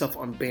get this stuff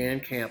on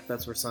Bandcamp.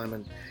 That's where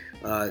Simon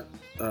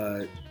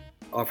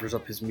offers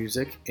up his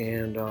music.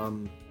 And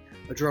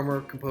a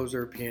drummer,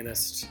 composer,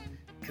 pianist,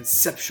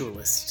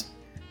 conceptualist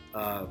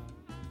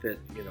that,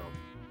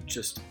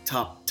 just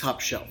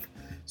top shelf.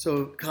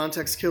 So,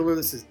 Context Killer,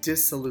 this is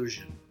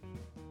Disillusion.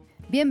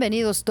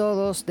 Bienvenidos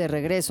todos de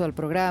regreso al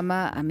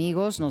programa,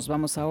 amigos. Nos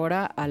vamos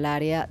ahora al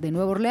área de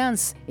Nueva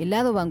Orleans, el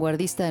lado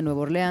vanguardista de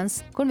Nueva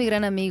Orleans, con mi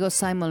gran amigo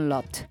Simon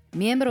Lott,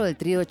 miembro del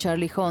trío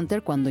Charlie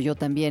Hunter cuando yo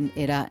también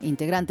era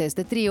integrante de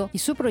este trío, y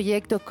su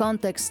proyecto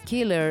Context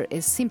Killer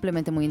es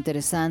simplemente muy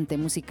interesante,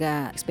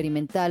 música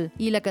experimental,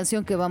 y la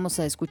canción que vamos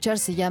a escuchar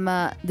se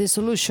llama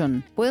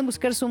Disillusion. Pueden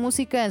buscar su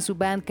música en su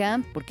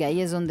Bandcamp, porque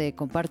ahí es donde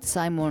comparte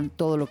Simon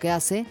todo lo que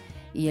hace.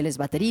 Y él es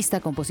baterista,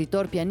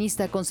 compositor,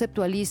 pianista,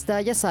 conceptualista,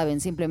 ya saben,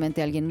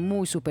 simplemente alguien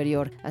muy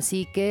superior.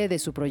 Así que de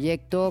su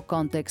proyecto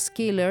Context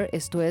Killer,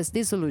 esto es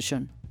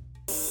Disillusion.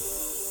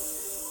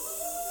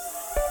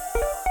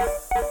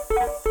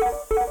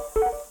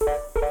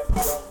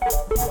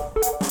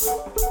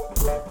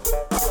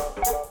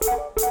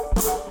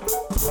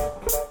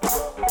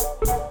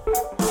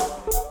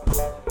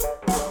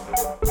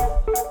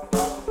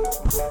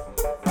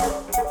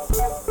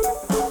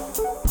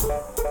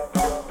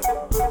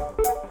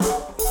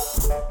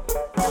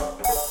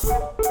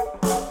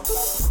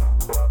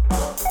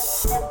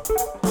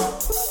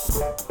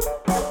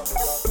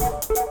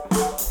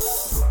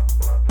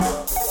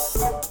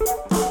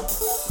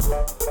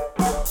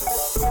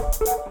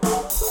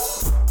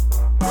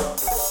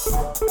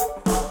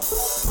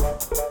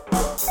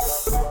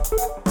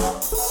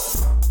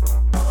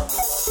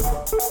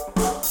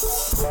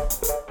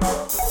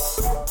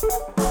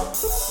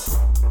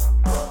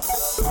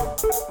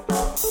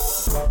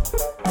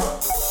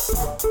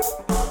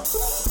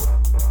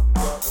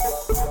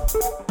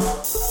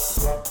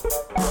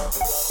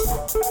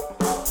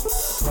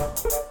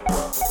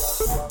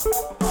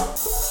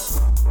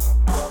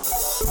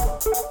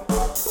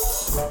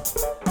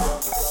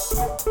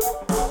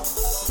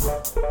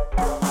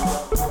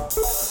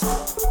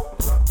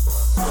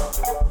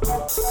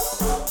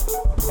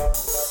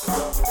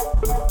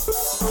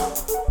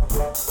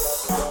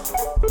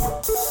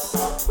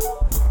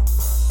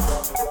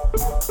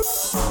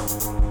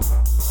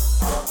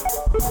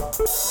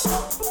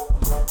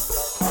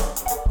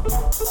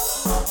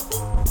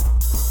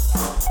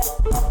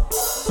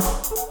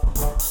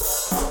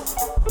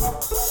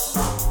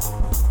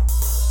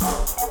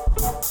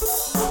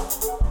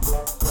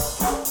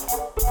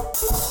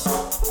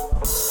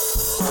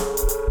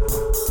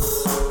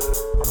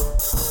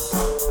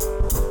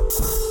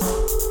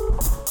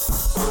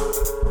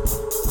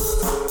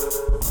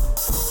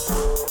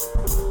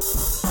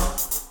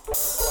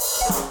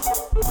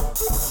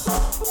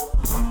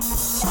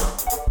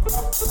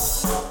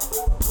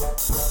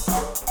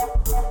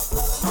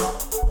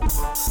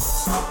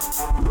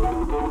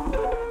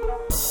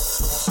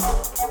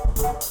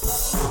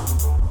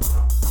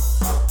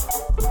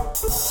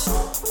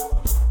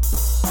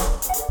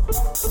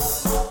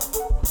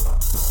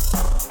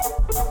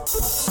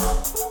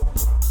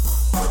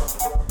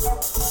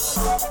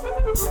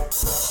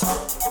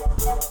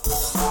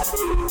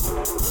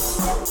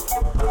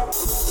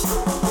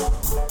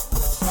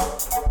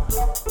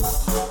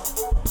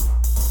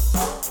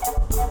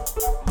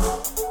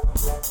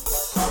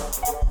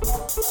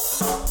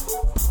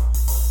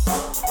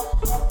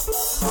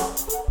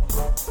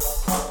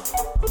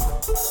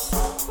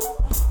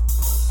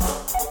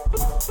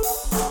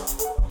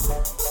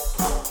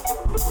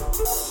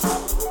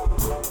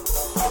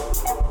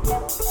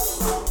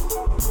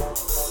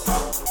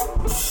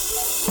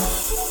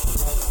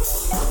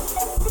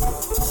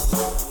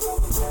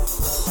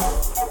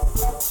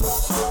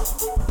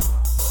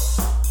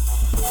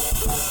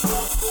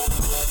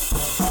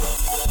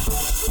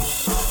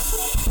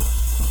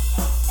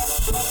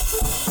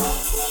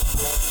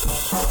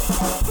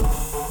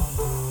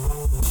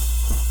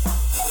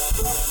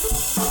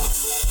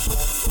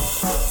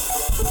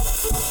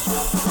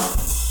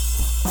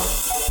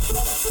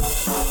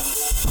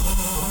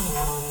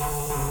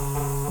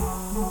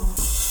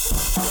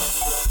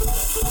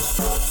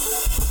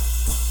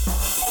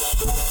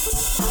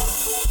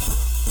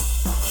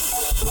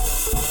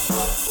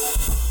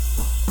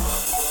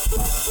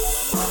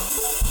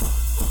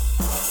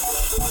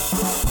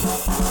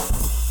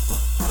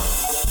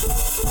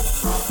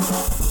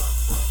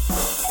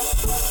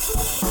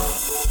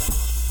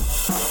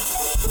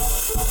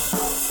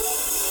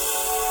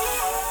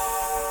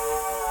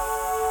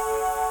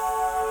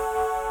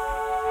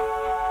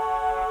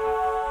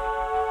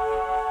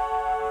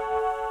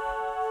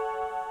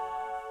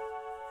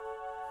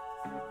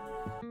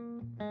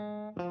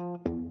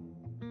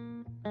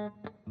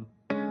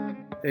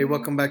 Hey,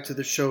 welcome back to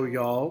the show,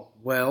 y'all.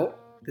 Well,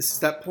 this is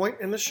that point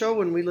in the show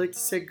when we like to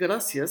say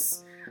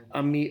gracias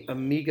a mi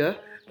amiga,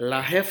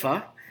 la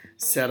jefa,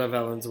 Sarah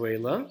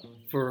Valenzuela,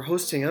 for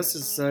hosting us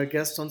as a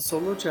guest on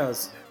Solo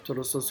Jazz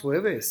todos los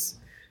jueves.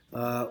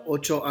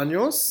 8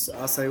 años,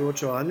 hace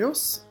 8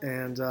 años,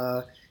 and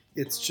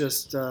it's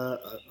just a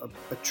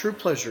true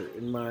pleasure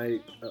in my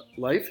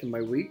life, in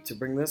my week, to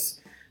bring this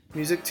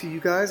music to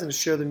you guys and to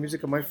share the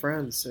music of my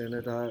friends, and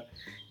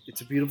it's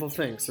a beautiful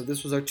thing. So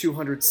this was our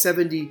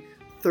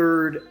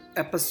 273rd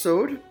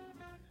episode.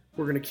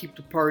 We're going to keep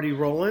the party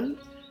rolling,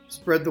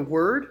 spread the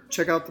word,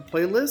 check out the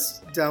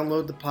playlist,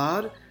 download the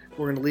pod.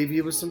 We're going to leave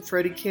you with some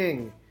Freddie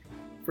King.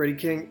 Freddie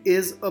King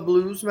is a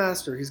blues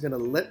master. He's going to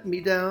let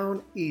me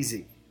down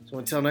easy. So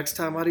until next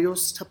time,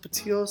 adios,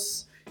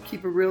 tapatios.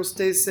 Keep it real,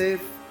 stay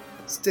safe,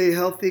 stay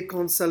healthy,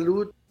 con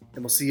salud.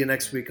 And we'll see you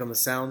next week on the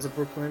Sounds of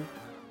Brooklyn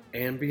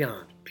and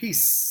beyond.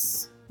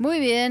 Peace. Muy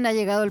bien, ha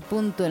llegado el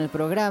punto en el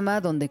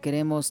programa donde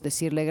queremos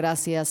decirle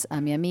gracias a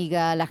mi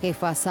amiga, la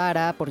jefa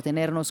Sara, por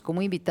tenernos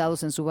como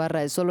invitados en su barra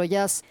de Solo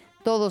Jazz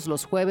todos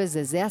los jueves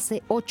desde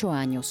hace 8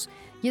 años.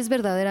 Y es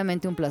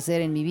verdaderamente un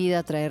placer en mi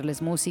vida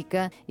traerles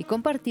música y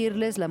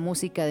compartirles la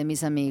música de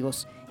mis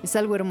amigos. Es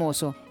algo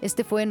hermoso.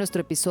 Este fue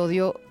nuestro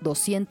episodio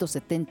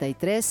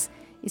 273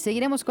 y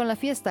seguiremos con la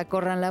fiesta.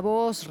 Corran la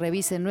voz,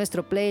 revisen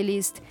nuestro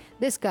playlist,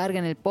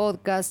 descarguen el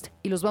podcast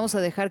y los vamos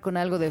a dejar con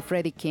algo de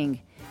Freddie King,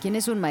 quien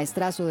es un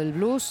maestrazo del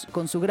blues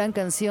con su gran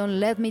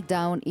canción Let Me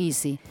Down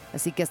Easy.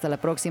 Así que hasta la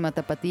próxima,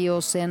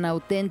 tapatíos, sean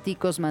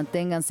auténticos,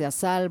 manténganse a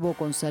salvo,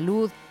 con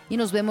salud, y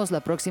nos vemos la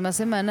próxima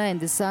semana en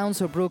The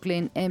Sounds of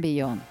Brooklyn and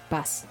Beyond.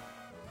 Paz.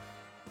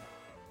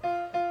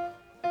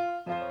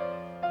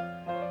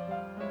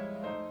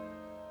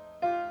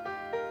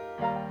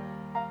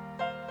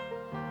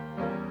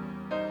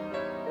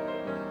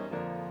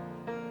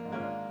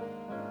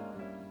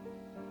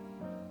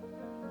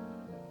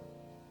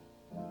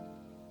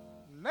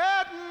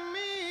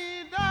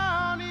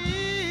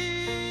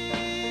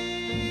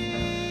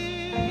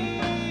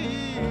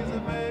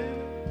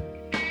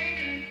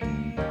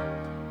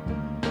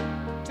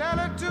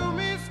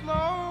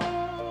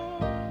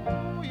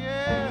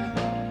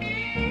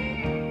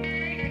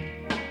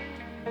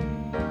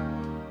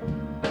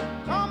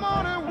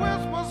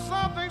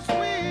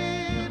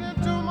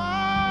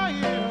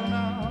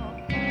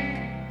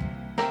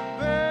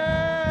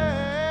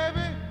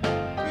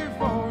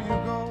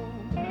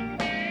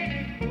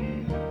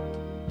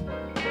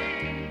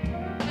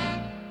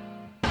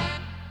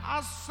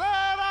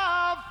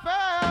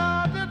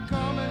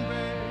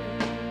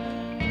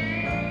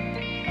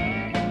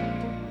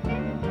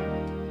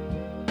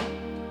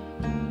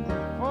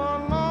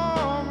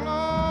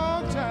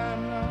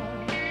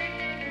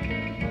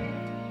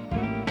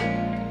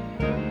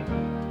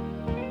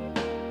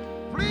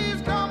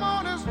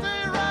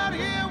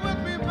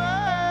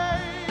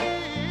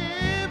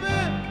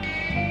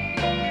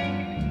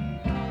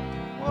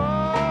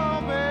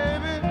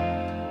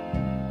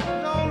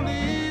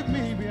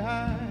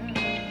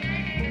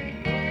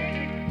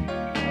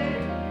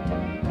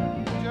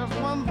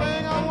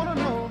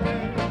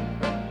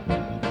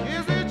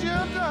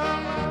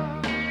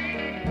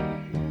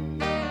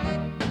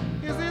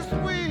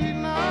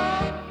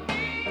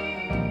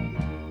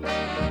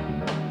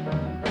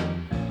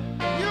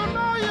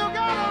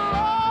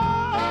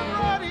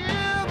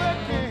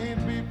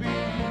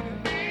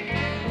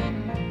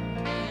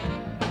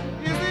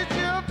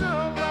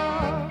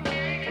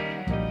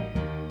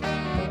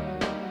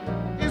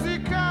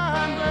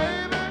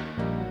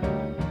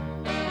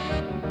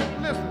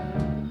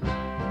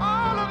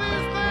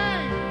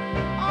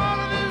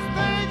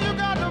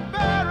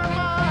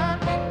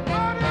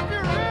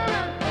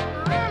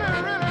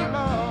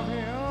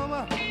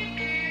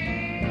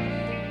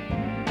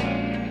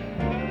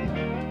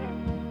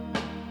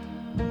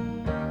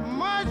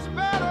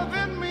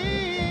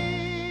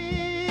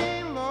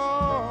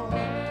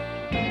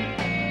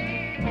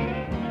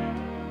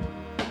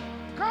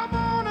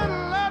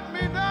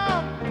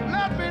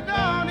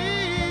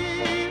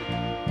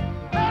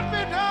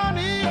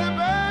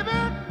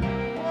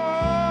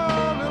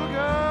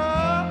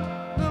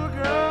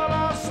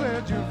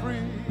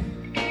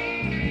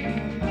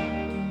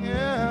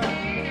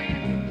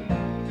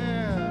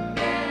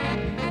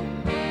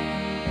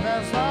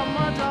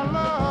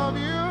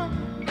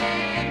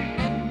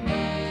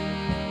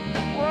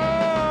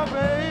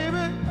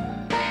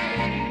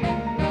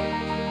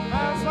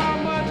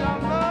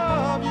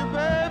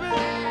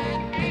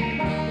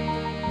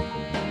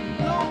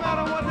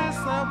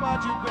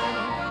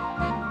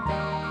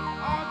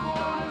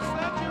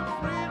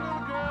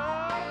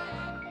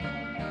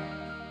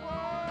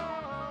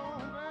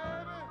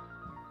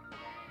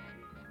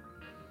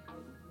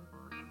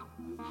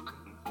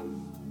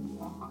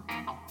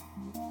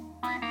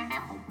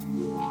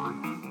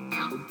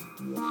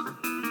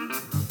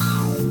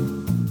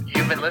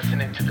 You've been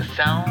listening to the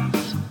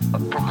Sounds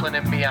of Brooklyn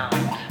and Beyond.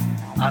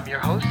 I'm your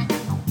host,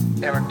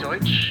 Eric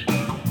Deutsch,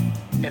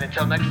 and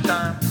until next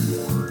time,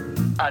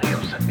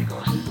 adios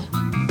amigos.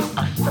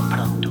 Hasta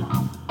pronto.